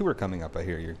you've got a tour coming up, I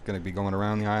hear. You're going to be going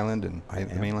around the island and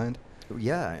the mainland.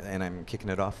 Yeah, and I'm kicking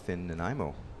it off in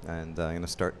Nanaimo. And I'm going to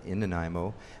start in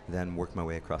Nanaimo, then work my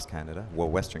way across Canada,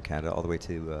 Western Canada, all the way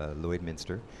to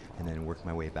Lloydminster, and then work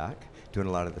my way back. Doing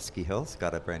a lot of the ski hills.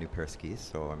 Got a brand new pair of skis,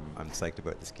 so I'm psyched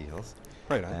about the ski hills.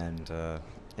 Right on. And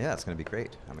yeah, it's going to be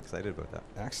great. I'm excited about that.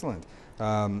 Excellent.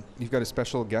 You've got a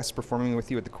special guest performing with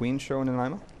you at the Queen show in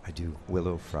Nanaimo? I do.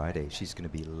 Willow Friday. She's going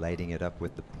to be lighting it up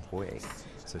with the poi.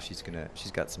 So she's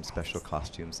got some special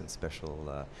costumes and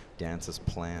special dances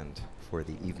planned for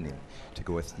the evening to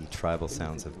go with the tribal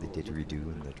sounds of the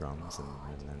didgeridoo and the drums, and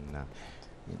then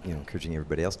encouraging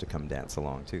everybody else to come dance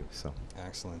along too. So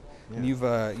excellent. Yeah. And you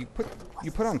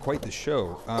put on quite the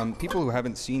show. People who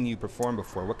haven't seen you perform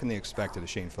before, what can they expect at a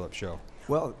Shane Phillips show?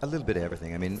 Well, a little bit of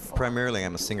everything. I mean, primarily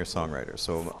I'm a singer-songwriter,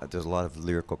 so there's a lot of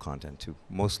lyrical content to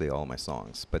mostly all my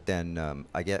songs. But then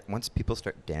once people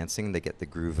start dancing, they get the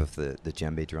groove of the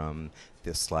djembe drum,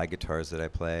 the slide guitars that I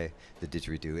play, the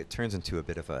didgeridoo. It turns into a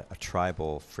bit of a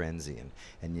tribal frenzy.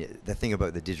 And the thing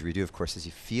about the didgeridoo, of course, is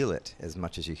you feel it as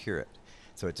much as you hear it.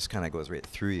 So it just kind of goes right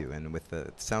through you. And with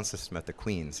the sound system at the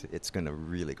Queen's, it's going to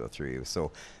really go through you.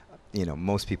 So,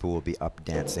 most people will be up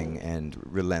dancing and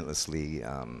relentlessly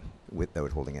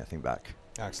without holding anything back.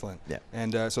 Excellent. Yeah.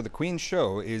 And so the Queen's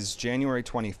show is January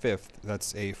 25th.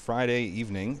 That's a Friday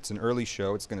evening. It's an early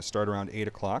show. It's going to start around 8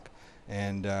 o'clock.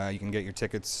 And you can get your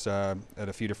tickets at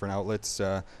a few different outlets.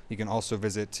 You can also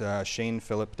visit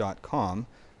shanephillip.com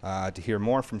to hear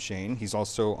more from Shane. He's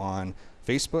also on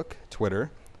Facebook, Twitter,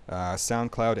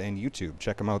 SoundCloud, and YouTube.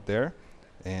 Check him out there.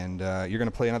 And you're going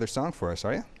to play another song for us,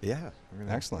 are you? Yeah.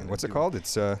 Excellent. What's it called?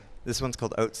 It's this one's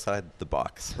called Outside the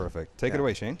Box. Perfect. Take it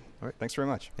away, Shane. All right. Thanks very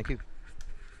much. Thank you.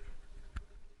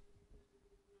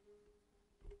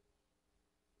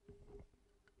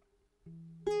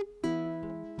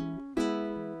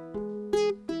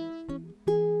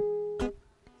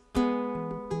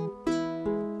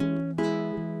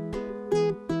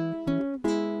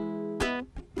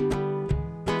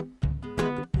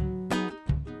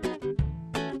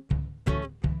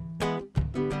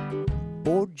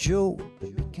 Joe,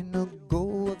 been making a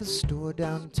go of a store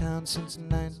downtown since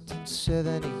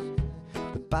 1970.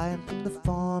 But buying from the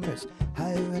farmers,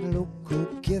 hiring local,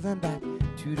 giving back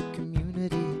to the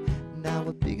community. Now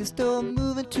a bigger store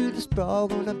moving to the sprawl,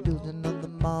 gonna building on the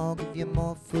mall, give you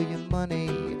more for your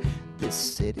money. This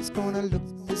city's gonna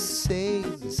look the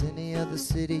same as any other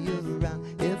city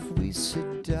around if we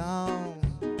sit down.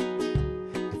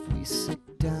 If we sit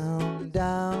down,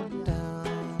 down,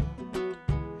 down,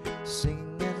 sing.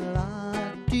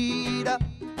 La-dee-da,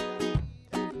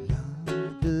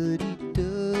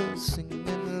 la-da-dee-da,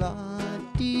 singing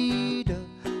la-dee-da,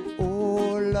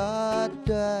 oh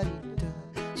la-da-dee-da,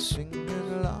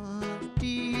 singing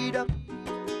la-dee-da,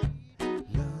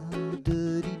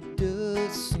 la-da-dee-da,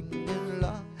 singing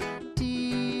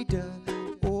la-dee-da,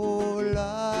 oh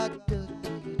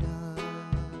la-da-dee-da.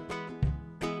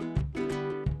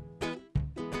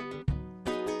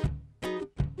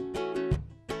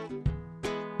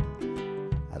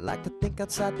 Like to think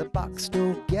outside the box,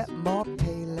 don't get more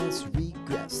pay, less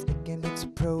regress, thinking it's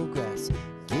progress.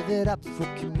 Give it up for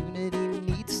community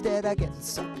needs, instead of getting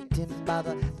sucked in by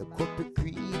the corporate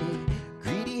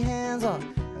greedy hands are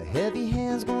heavy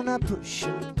hands, gonna push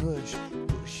and push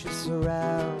us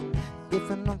around. If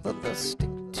enough of us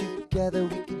stick together,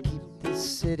 we can keep this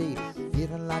city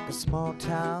feeling like a small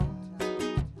town,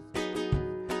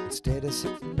 instead of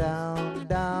sitting down,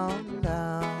 down,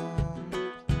 down.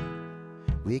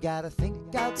 We gotta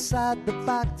think outside the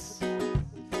box,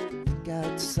 think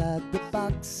outside the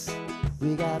box.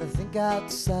 We gotta think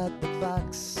outside the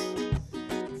box,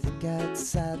 think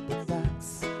outside the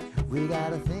box. We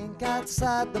gotta think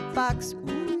outside the box,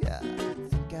 ooh yeah,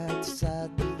 think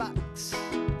outside the box.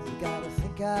 We gotta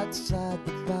think outside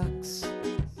the box,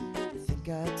 think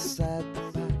outside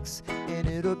the box. And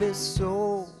it'll be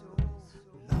so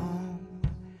long,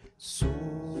 so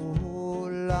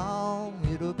long.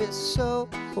 It'll be so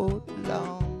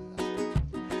long,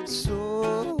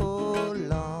 so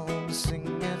long,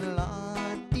 singing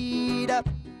la-dee-da,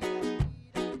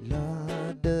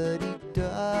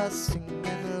 la-da-dee-da,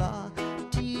 singing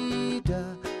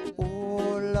la-dee-da,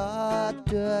 oh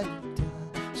la-da-dee-da,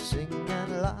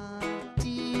 singing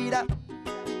la-dee-da,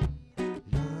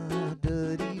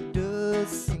 la-da-dee-da,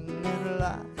 singing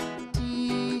la-dee-da.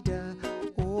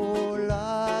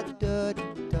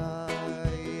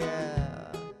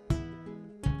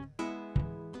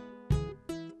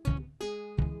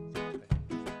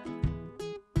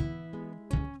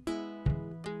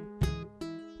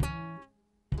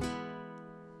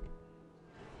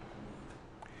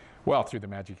 Well, through the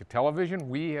magic of television,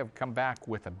 we have come back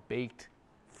with a baked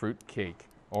fruit cake,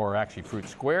 or actually fruit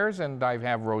squares, and I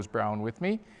have Rose Brown with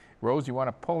me. Rose, you want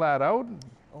to pull that out?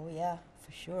 Oh yeah,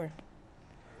 for sure.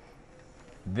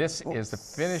 This is the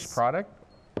finished product,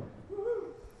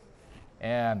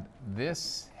 and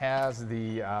this has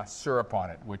the syrup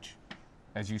on it, which,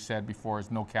 as you said before,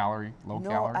 is low calorie.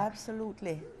 No,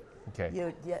 absolutely.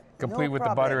 Okay. Complete with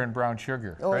the butter and brown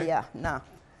sugar. Oh right? yeah, no.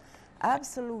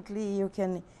 Absolutely, you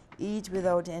can eat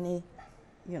without any,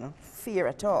 fear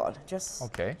at all.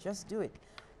 Just do it.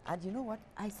 And you know what?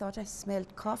 I thought I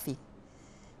smelled coffee.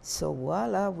 So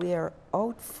voila, we are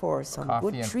out for some Coffee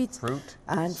good and treats fruit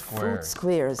fruit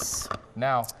squares.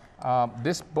 Now,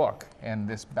 this book and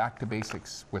this Back to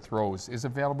Basics with Rose is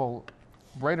available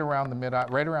right around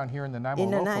here in Nanaimo.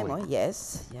 In locally. Nanaimo,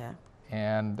 yes, yeah.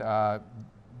 And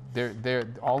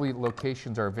all the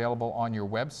locations are available on your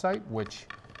website, which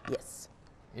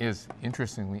is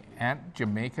interestingly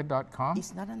antjamaica.com.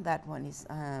 It's not on that one. It's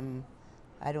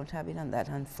I don't have it on that,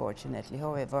 unfortunately.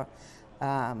 However,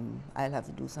 I'll have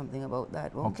to do something about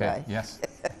that, won't I? Yes.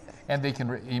 And they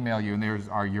can email you, and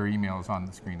your emails on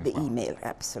the screen as well. The email,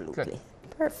 absolutely. Good.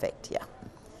 Perfect, yeah.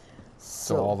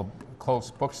 So all the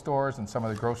close bookstores and some of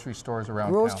the grocery stores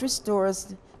around grocery town.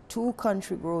 stores, 2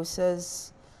 country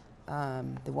grocers,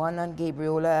 the one on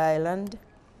Gabriola Island,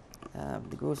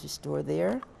 the grocery store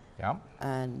there. Yeah.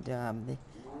 And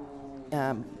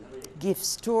the gift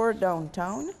store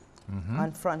downtown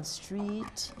on Front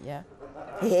Street, yeah.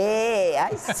 Hey,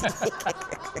 I see.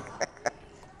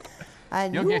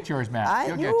 You'll get yours, Matt.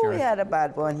 I knew we had a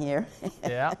bad one here.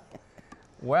 Yeah.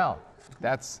 Well,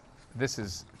 this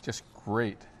is just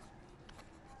great.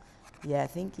 Yeah, I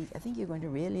think you're going to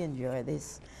really enjoy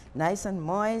this. Nice and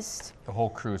moist. The whole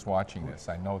crew is watching this.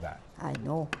 I know that. I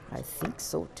know. I think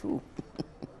so too.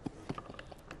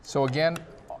 So again,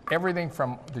 everything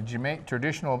from the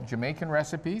traditional Jamaican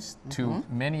recipes to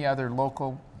many other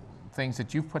local things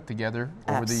that you've put together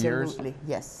over the years. Absolutely.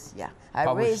 Yes. Yeah. I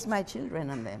raised my children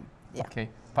on them. Yeah. Okay.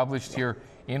 Published here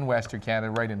in Western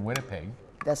Canada, right in Winnipeg.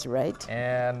 That's right.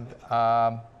 And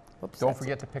don't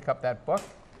forget to pick up that book.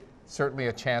 Certainly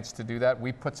a chance to do that.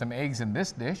 We put some eggs in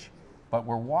this dish, but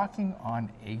we're walking on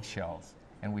eggshells.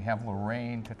 And we have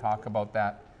Lorraine to talk about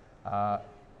that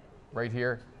right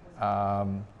here,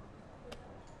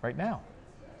 right now.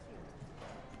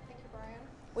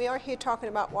 We are here talking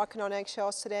about walking on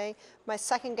eggshells today. My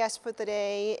second guest for the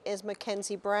day is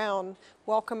Mckenzie Brown.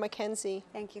 Welcome, Mckenzie.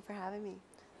 Thank you for having me.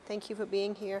 Thank you for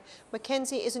being here.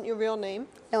 Mckenzie isn't your real name.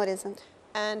 No, it isn't.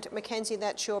 And Mckenzie,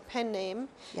 that's your pen name.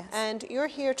 Yes. And you're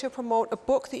here to promote a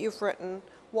book that you've written,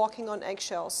 Walking on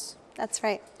Eggshells. That's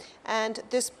right. And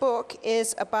this book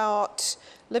is about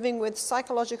living with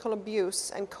psychological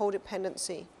abuse and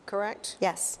codependency, correct?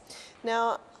 Yes.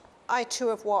 Now, I too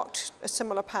have walked a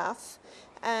similar path.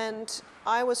 And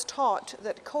I was taught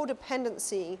that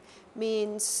codependency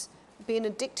means being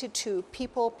addicted to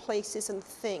people, places, and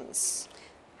things.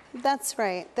 That's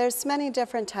right. There's many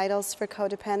different titles for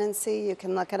codependency. You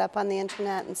can look it up on the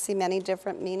internet and see many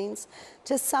different meanings.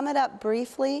 To sum it up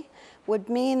briefly, would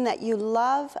mean that you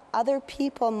love other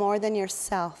people more than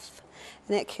yourself.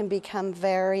 And it can become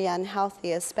very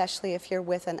unhealthy, especially if you're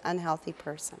with an unhealthy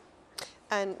person.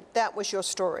 And that was your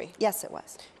story? Yes, it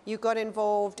was. You got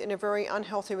involved in a very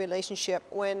unhealthy relationship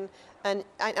when, and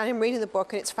I'm reading the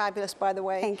book, and it's fabulous, by the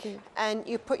way. Thank you. And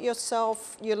you put your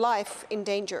life in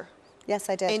danger. Yes,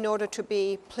 I did. In order to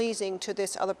be pleasing to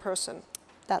this other person.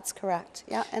 That's correct.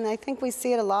 Yeah, and I think we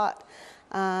see it a lot,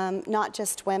 not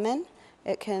just women.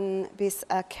 It can be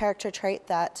a character trait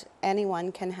that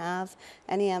anyone can have.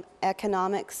 Any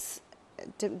economics,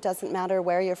 doesn't matter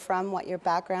where you're from, what your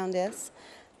background is.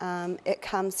 It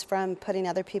comes from putting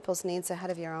other people's needs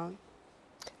ahead of your own.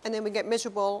 And then we get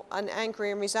miserable and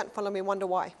angry and resentful, and we wonder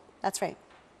why. That's right.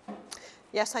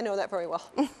 Yes, I know that very well.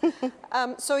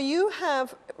 So you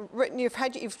have written,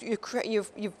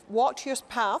 you've walked your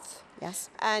path. Yes.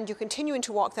 And you're continuing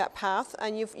to walk that path,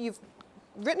 and you've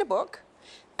written a book,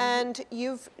 and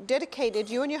you've dedicated,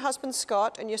 you and your husband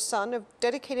Scott and your son have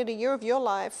dedicated a year of your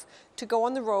life to go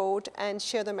on the road and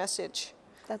share the message.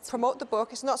 Promote the book.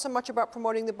 It's not so much about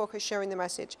promoting the book as sharing the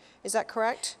message. Is that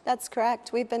correct? That's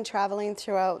correct. We've been traveling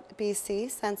throughout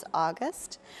BC since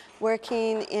August,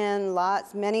 working in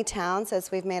many towns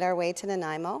as we've made our way to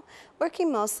Nanaimo,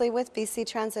 working mostly with BC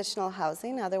Transitional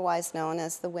Housing, otherwise known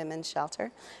as the Women's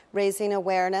Shelter, raising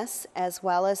awareness as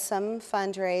well as some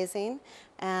fundraising,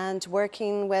 and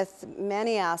working with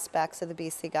many aspects of the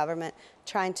BC government,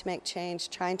 trying to make change,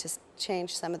 trying to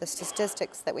change some of the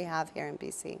statistics that we have here in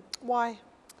BC. Why?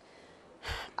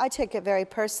 I take it very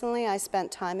personally. I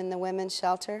spent time in the women's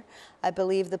shelter. I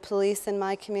believe the police in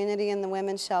my community and the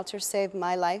women's shelter saved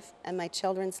my life and my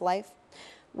children's life.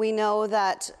 We know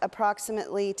that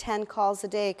approximately 10 calls a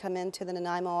day come into the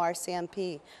Nanaimo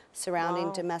RCMP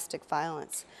surrounding domestic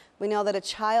violence. We know that a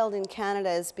child in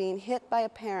Canada is being hit by a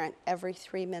parent every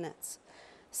 3 minutes.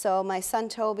 So my son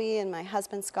Toby and my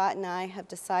husband Scott and I have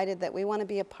decided that we want to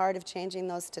be a part of changing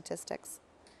those statistics.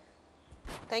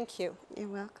 Thank you. You're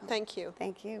welcome. Thank you.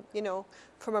 Thank you. You know,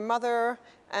 from a mother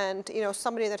and, you know,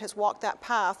 somebody that has walked that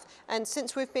path. And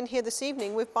since we've been here this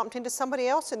evening, we've bumped into somebody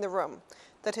else in the room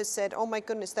that has said, oh my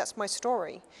goodness, that's my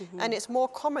story. And it's more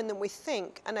common than we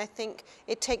think. And I think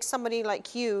it takes somebody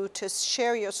like you to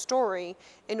share your story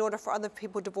in order for other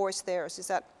people to voice theirs. Is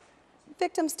that?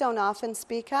 Victims don't often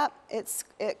speak up.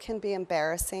 It can be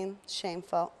embarrassing,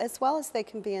 shameful, as well as they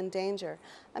can be in danger.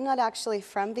 I'm not actually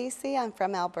from BC, I'm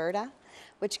from Alberta,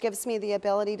 which gives me the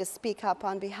ability to speak up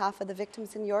on behalf of the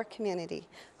victims in your community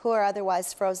who are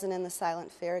otherwise frozen in the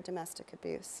silent fear of domestic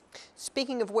abuse.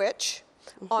 Speaking of which,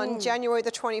 on January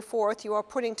the 24th, you are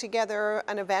putting together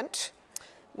an event.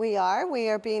 We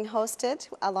are being hosted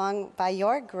along by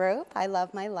your group, I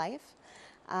Love My Life.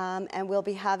 And we'll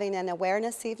be having an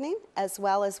awareness evening, as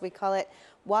well as we call it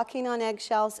Walking on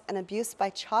Eggshells and Abuse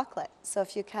by Chocolate. So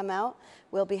if you come out,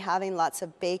 we'll be having lots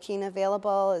of baking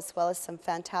available, as well as some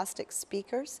fantastic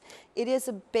speakers. It is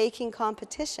a baking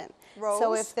competition. Rose?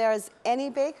 So if there's any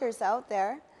bakers out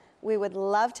there, we would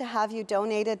love to have you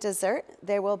donate a dessert.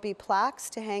 There will be plaques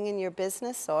to hang in your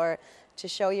business or to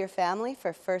show your family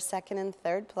for first, second, and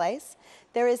third place.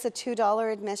 There is a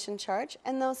 $2 admission charge,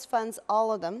 and those funds,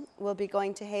 all of them, will be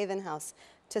going to Haven House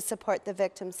to support the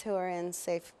victims who are in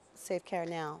safe care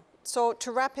now. So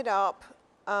to wrap it up,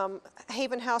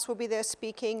 Haven House will be there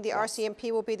speaking, the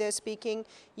RCMP will be there speaking,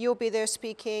 you'll be there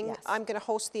speaking. I'm going to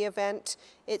host the event.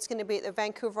 It's going to be at the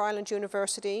Vancouver Island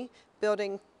University,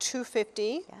 building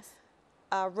 250.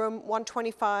 Room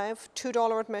 125,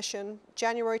 $2 admission,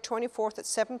 January 24th at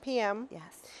 7 p.m.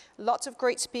 Lots of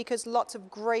great speakers, lots of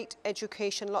great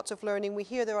education, lots of learning. We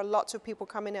hear there are lots of people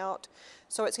coming out,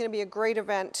 so it's going to be a great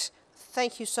event.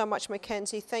 Thank you so much,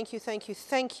 Mckenzie. Thank you, thank you,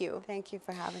 thank you. Thank you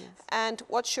for having us. And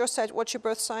what's your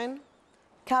birth sign?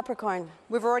 Capricorn.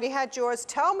 We've already had yours.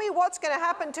 Tell me what's going to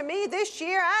happen to me this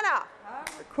year, Anna.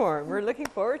 Capricorn. We're looking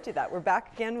forward to that. We're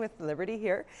back again with Liberty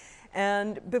here.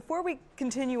 And before we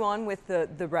continue on with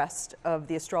the rest of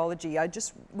the astrology, I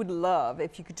just would love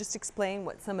if you could just explain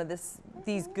what some of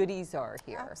these goodies are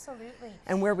here. Absolutely.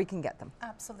 And where we can get them.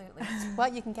 Absolutely.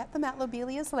 Well, you can get them at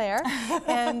Lobelia's Lair.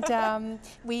 And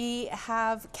we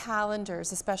have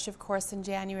calendars, especially, of course, in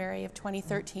January of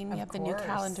 2013. We have the new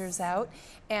calendars out.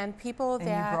 And people and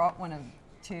you brought one of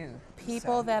two.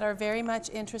 People that are very much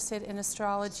interested in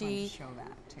astrology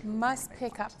must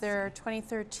pick up their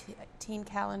 2013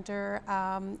 calendar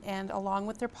and along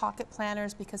with their pocket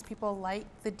planners, because people like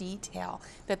the detail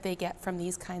that they get from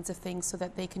these kinds of things, so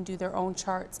that they can do their own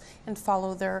charts and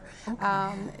follow their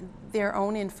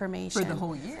own information. For the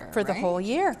whole year, For the right? whole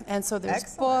year. And so there's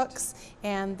Excellent. books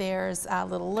and there's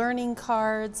little learning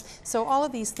cards. So all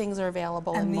of these things are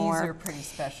available and more. And these are pretty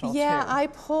special Yeah, too. I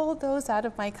pulled those out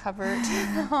of my cupboard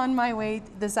on my way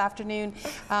this afternoon.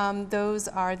 Those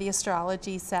are the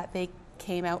astrology set. They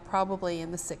came out probably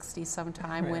in the 60s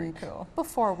sometime,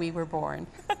 before we were born.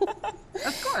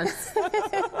 Of course.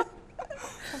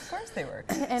 Of course they were.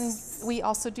 And we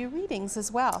also do readings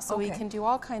as well. So we can do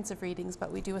all kinds of readings,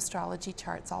 but we do astrology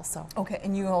charts also. Okay,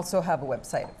 and you also have a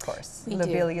website, of course. We do.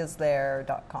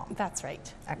 Lobeliaslair.com. That's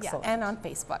right. Excellent. Yeah, and on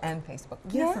Facebook. And Facebook.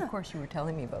 Yes, Yeah. of course, you were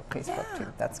telling me about Facebook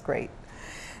too. That's great.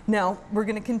 Now, we're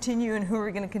going to continue, and who are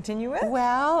we going to continue with?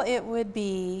 Well, it would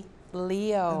be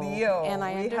Leo. Leo. And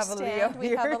I understand we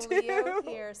have a here Leo too.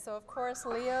 here. So of course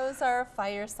Leos are a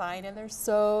fire sign, and they're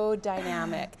so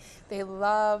dynamic. They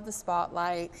love the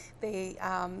spotlight. They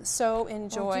so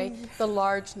enjoy the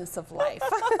largeness of life.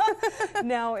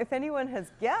 Now, if anyone has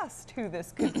guessed who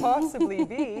this could possibly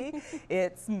be,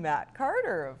 it's Matt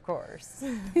Carter, of course.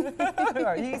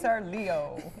 He's our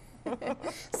Leo.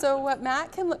 So what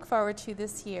Matt can look forward to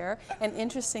this year, and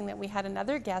interesting that we had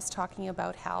another guest talking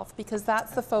about health, because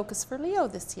that's the focus for Leo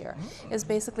this year, is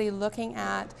basically looking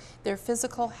at their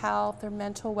physical health, their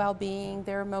mental well-being,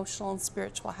 their emotional and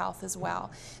spiritual health as well.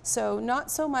 So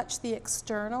not so much the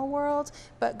external world,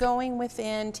 but going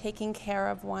within, taking care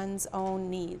of one's own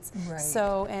needs. Right.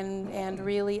 So, and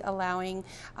really allowing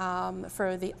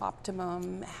for the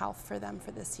optimum health for them for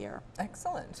this year.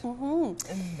 Excellent. And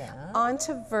on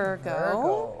to Virgo.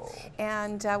 Virgo.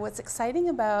 And what's exciting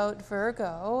about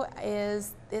Virgo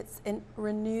is it's a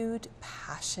renewed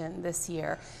passion this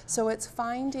year. So it's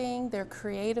finding their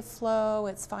creative flow,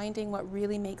 it's finding what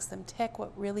really makes them tick,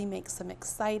 what really makes them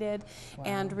excited,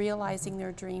 and realizing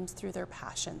their dreams through their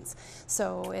passions.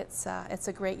 So it's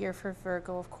a great year for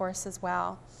Virgo, of course, as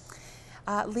well.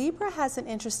 Libra has an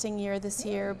interesting year this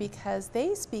year because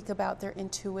they speak about their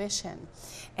intuition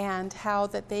and how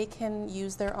that they can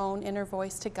use their own inner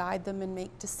voice to guide them and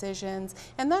make decisions.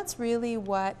 And that's really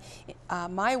what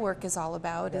my work is all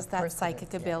about, is that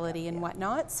psychic ability and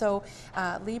whatnot. So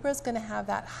Libra is going to have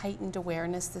that heightened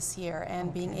awareness this year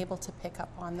and being able to pick up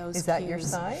on those cues. Is that your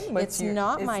sign? It's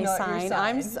not my sign.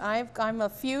 I'm a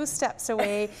few steps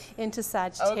away into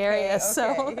Sagittarius.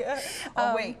 Okay.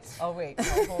 I'll wait. I'll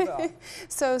hold on.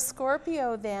 So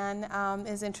Scorpio then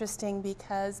is interesting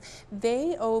because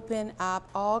they open up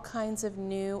all kinds of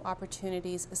new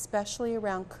opportunities, especially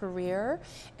around career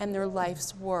and their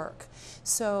life's work.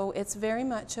 So it's very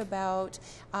much about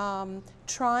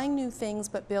trying new things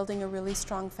but building a really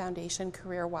strong foundation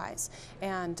career-wise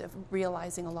and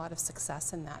realizing a lot of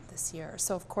success in that this year.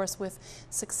 So of course with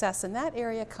success in that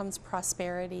area comes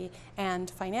prosperity and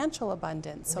financial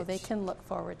abundance, so they can look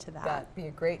forward to that. That'd be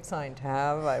a great sign to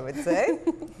have, I would say.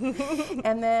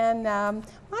 And then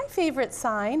my favorite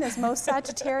sign, as most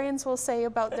Sagittarians will say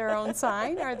about their own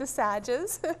sign, are the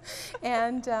Sages.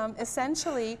 And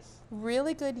essentially,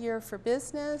 really good year for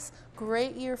business,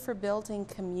 great year for building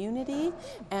community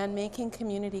and making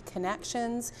community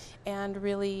connections and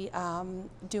really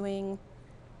doing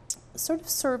sort of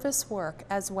service work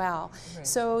as well. Right.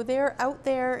 So they're out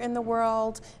there in the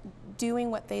world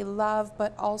doing what they love,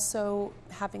 but also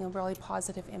having a really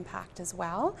positive impact as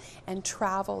well. And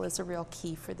travel is a real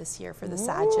key for this year for the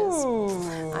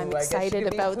Sages. I'm excited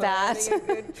about that. A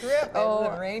good trip. Oh,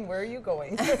 Lorraine, where are you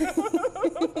going?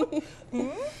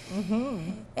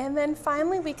 And then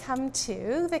finally we come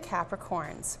to the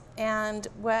Capricorns. And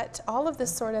what all of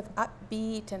this sort of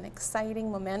upbeat and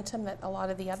exciting momentum that a lot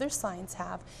of the other signs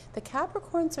have, the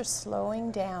Capricorns are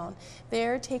slowing down.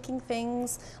 They're taking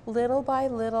things little by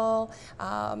little,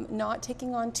 not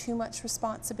taking on too much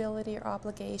responsibility or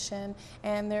obligation,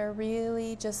 and they're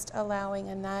really just allowing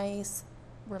a nice,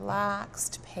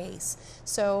 relaxed pace.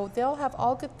 So they'll have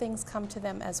all good things come to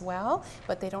them as well,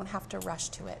 but they don't have to rush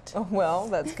to it. Oh, well,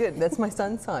 that's good. That's my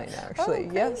sun's sign, actually.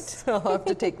 Oh, yes, I'll have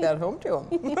to take that home to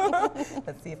him.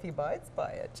 Let's see if he abides by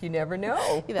it. You never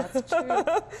know. That's true.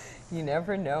 You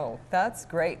never know. That's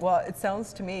great. Well, it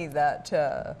sounds to me that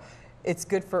it's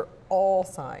good for all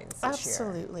signs this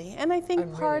Absolutely. Year. And I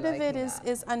think part of it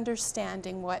is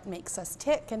understanding what makes us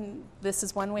tick, and this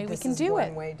is one way we can do it.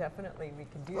 One way, definitely, we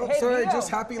can do it. Oh, sorry, just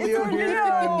happy Leo here.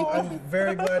 I'm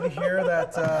very glad to hear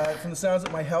that from the sounds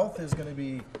that my health is going to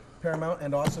be paramount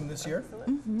and awesome this year.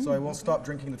 So I won't stop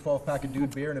drinking the 12-pack of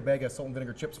Dude beer and a bag of salt and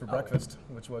vinegar chips for breakfast,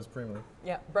 which was premier.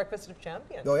 Yeah, breakfast of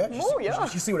champions. Oh yeah? You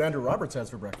should see what Andrew Roberts has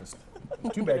for breakfast.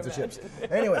 2 bags of chips.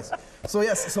 Anyways, so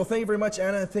yes, so thank you very much,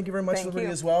 Anna. Thank you very much, Liberty,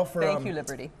 as well. Thank you,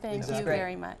 Liberty. Thank you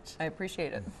very much. I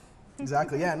appreciate it.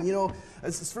 Exactly, yeah, and you know,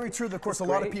 it's very true that, of course, a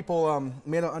lot of people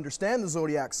may not understand the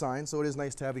zodiac sign, so it is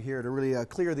nice to have you here to really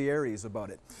clear the Aries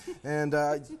about it. And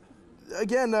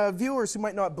again, viewers who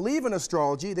might not believe in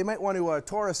astrology, they might want to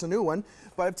Taurus a new one,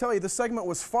 but I tell you, this segment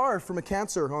was far from a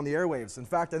Cancer on the airwaves. In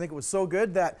fact, I think it was so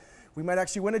good that we might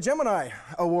actually win a Gemini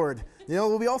award. You know,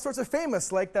 we'll be all sorts of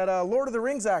famous, like that Lord of the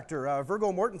Rings actor,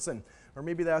 Viggo Mortensen, or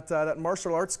maybe that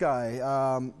martial arts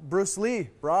guy, Bruce Lee,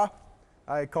 brah.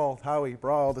 I call Howie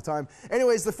brah all the time.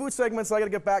 Anyways, the food segment, so I got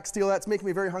to get back, steal that. It's making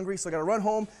me very hungry, so I got to run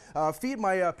home, feed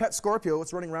my pet Scorpio.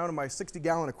 It's running around in my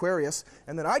 60-gallon Aquarius,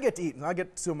 and then I get to eat. And I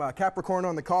get some Capricorn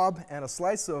on the cob and a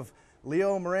slice of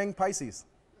Leo meringue Pisces.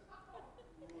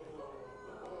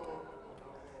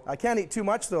 I can't eat too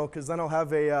much, though, because then I'll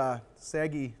have a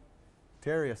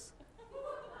Sagittarius.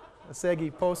 A Saggy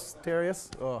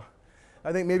Post-Tarius. Oh.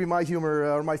 I think maybe my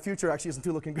humor or my future actually isn't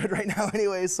too looking good right now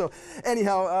anyways. So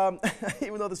anyhow,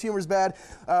 even though this humor is bad,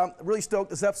 really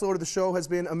stoked. This episode of the show has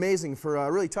been amazing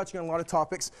for really touching on a lot of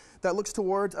topics that looks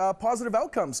toward positive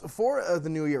outcomes for the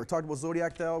new year. We talked about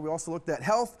zodiac dial. We also looked at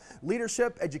health,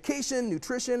 leadership, education,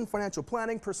 nutrition, financial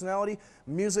planning, personality,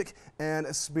 music, and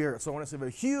spirit. So I want to say a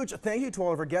huge thank you to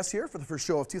all of our guests here for the first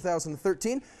show of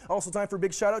 2013. Also time for a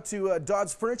big shout out to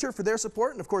Dodd's Furniture for their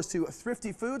support, and of course to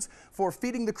Thrifty Foods for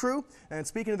feeding the crew. And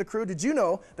speaking of the crew, did you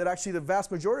know that actually the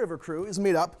vast majority of our crew is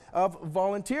made up of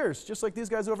volunteers, just like these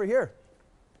guys over here?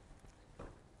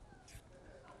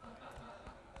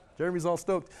 Jeremy's all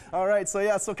stoked. All right, so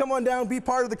yeah, so come on down, be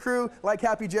part of the crew, like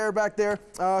Happy Jer back there.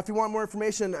 If you want more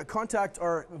information, contact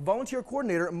our volunteer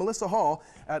coordinator, Melissa Hall,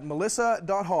 at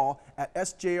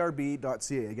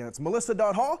melissa.hall@sjrb.ca. Again, it's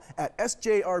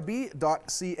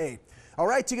melissa.hall@sjrb.ca. All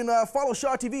right, you can follow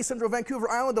Shaw TV Central Vancouver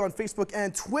Island on Facebook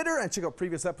and Twitter, and check out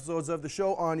previous episodes of the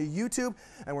show on YouTube.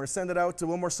 And we're going to send it out to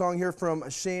one more song here from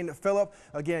Shane Phillip.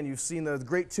 Again, you've seen the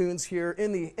great tunes here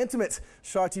in the intimate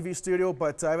Shaw TV studio,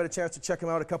 but I've had a chance to check him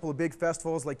out at a couple of big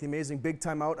festivals like the amazing Big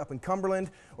Time Out up in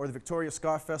Cumberland or the Victoria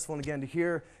Ska Festival. And again, to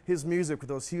hear his music with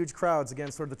those huge crowds,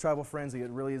 again, sort of the tribal frenzy, it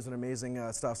really is an amazing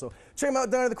stuff. So check him out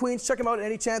down at the Queens. Check him out at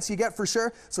any chance you get for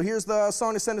sure. So here's the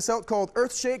song to send us out called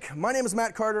Earthshake. My name is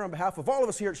Matt Carter. On behalf of all of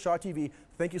us here at Shaw TV,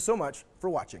 thank you so much for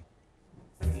watching.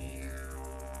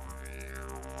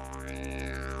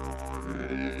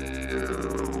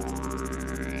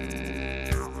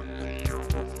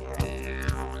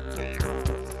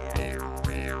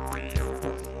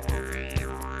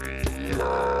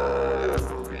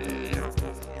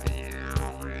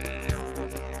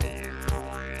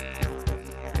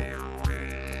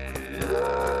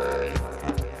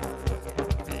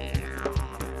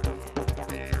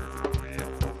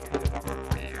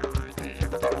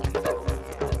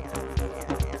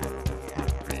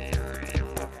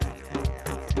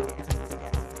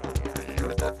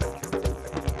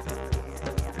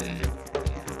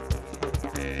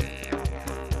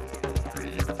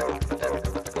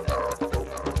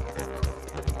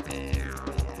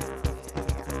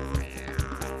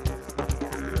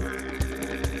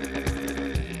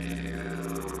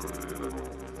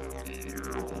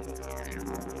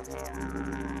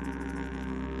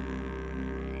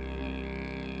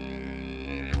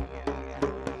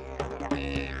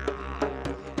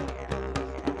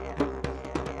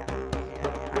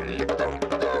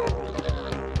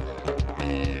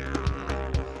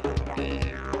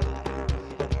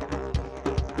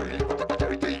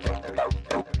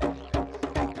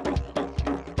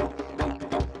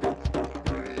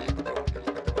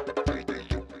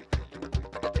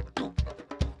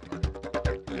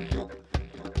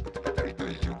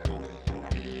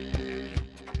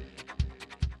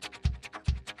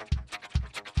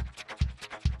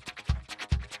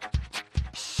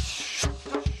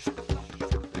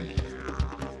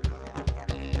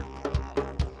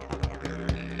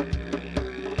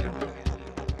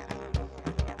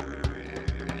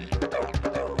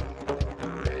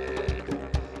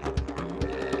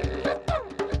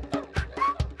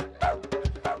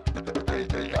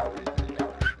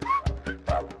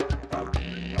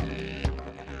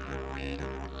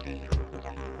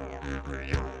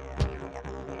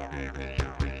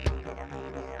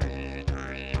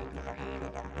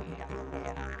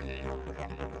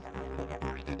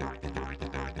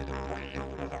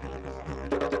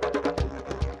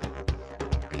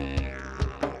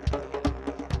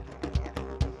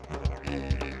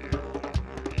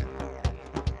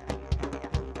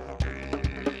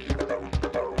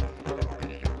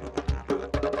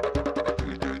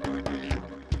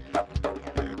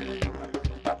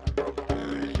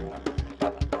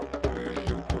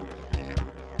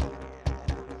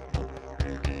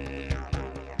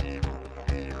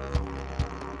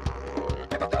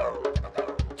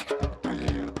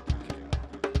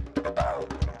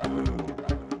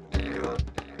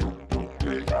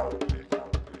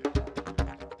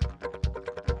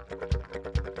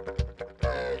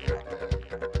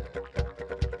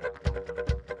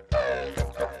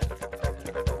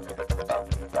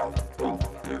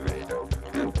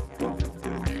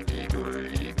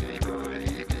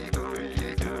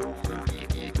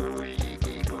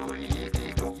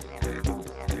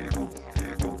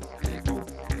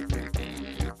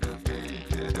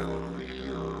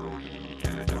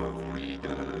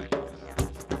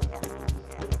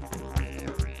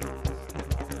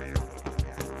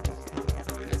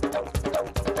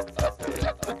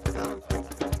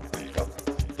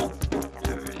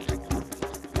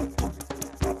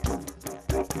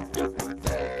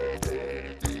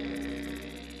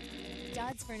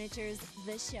 Dodd's Furniture's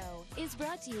The Show is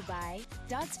brought to you by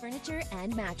Dodd's Furniture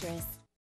and Mattress.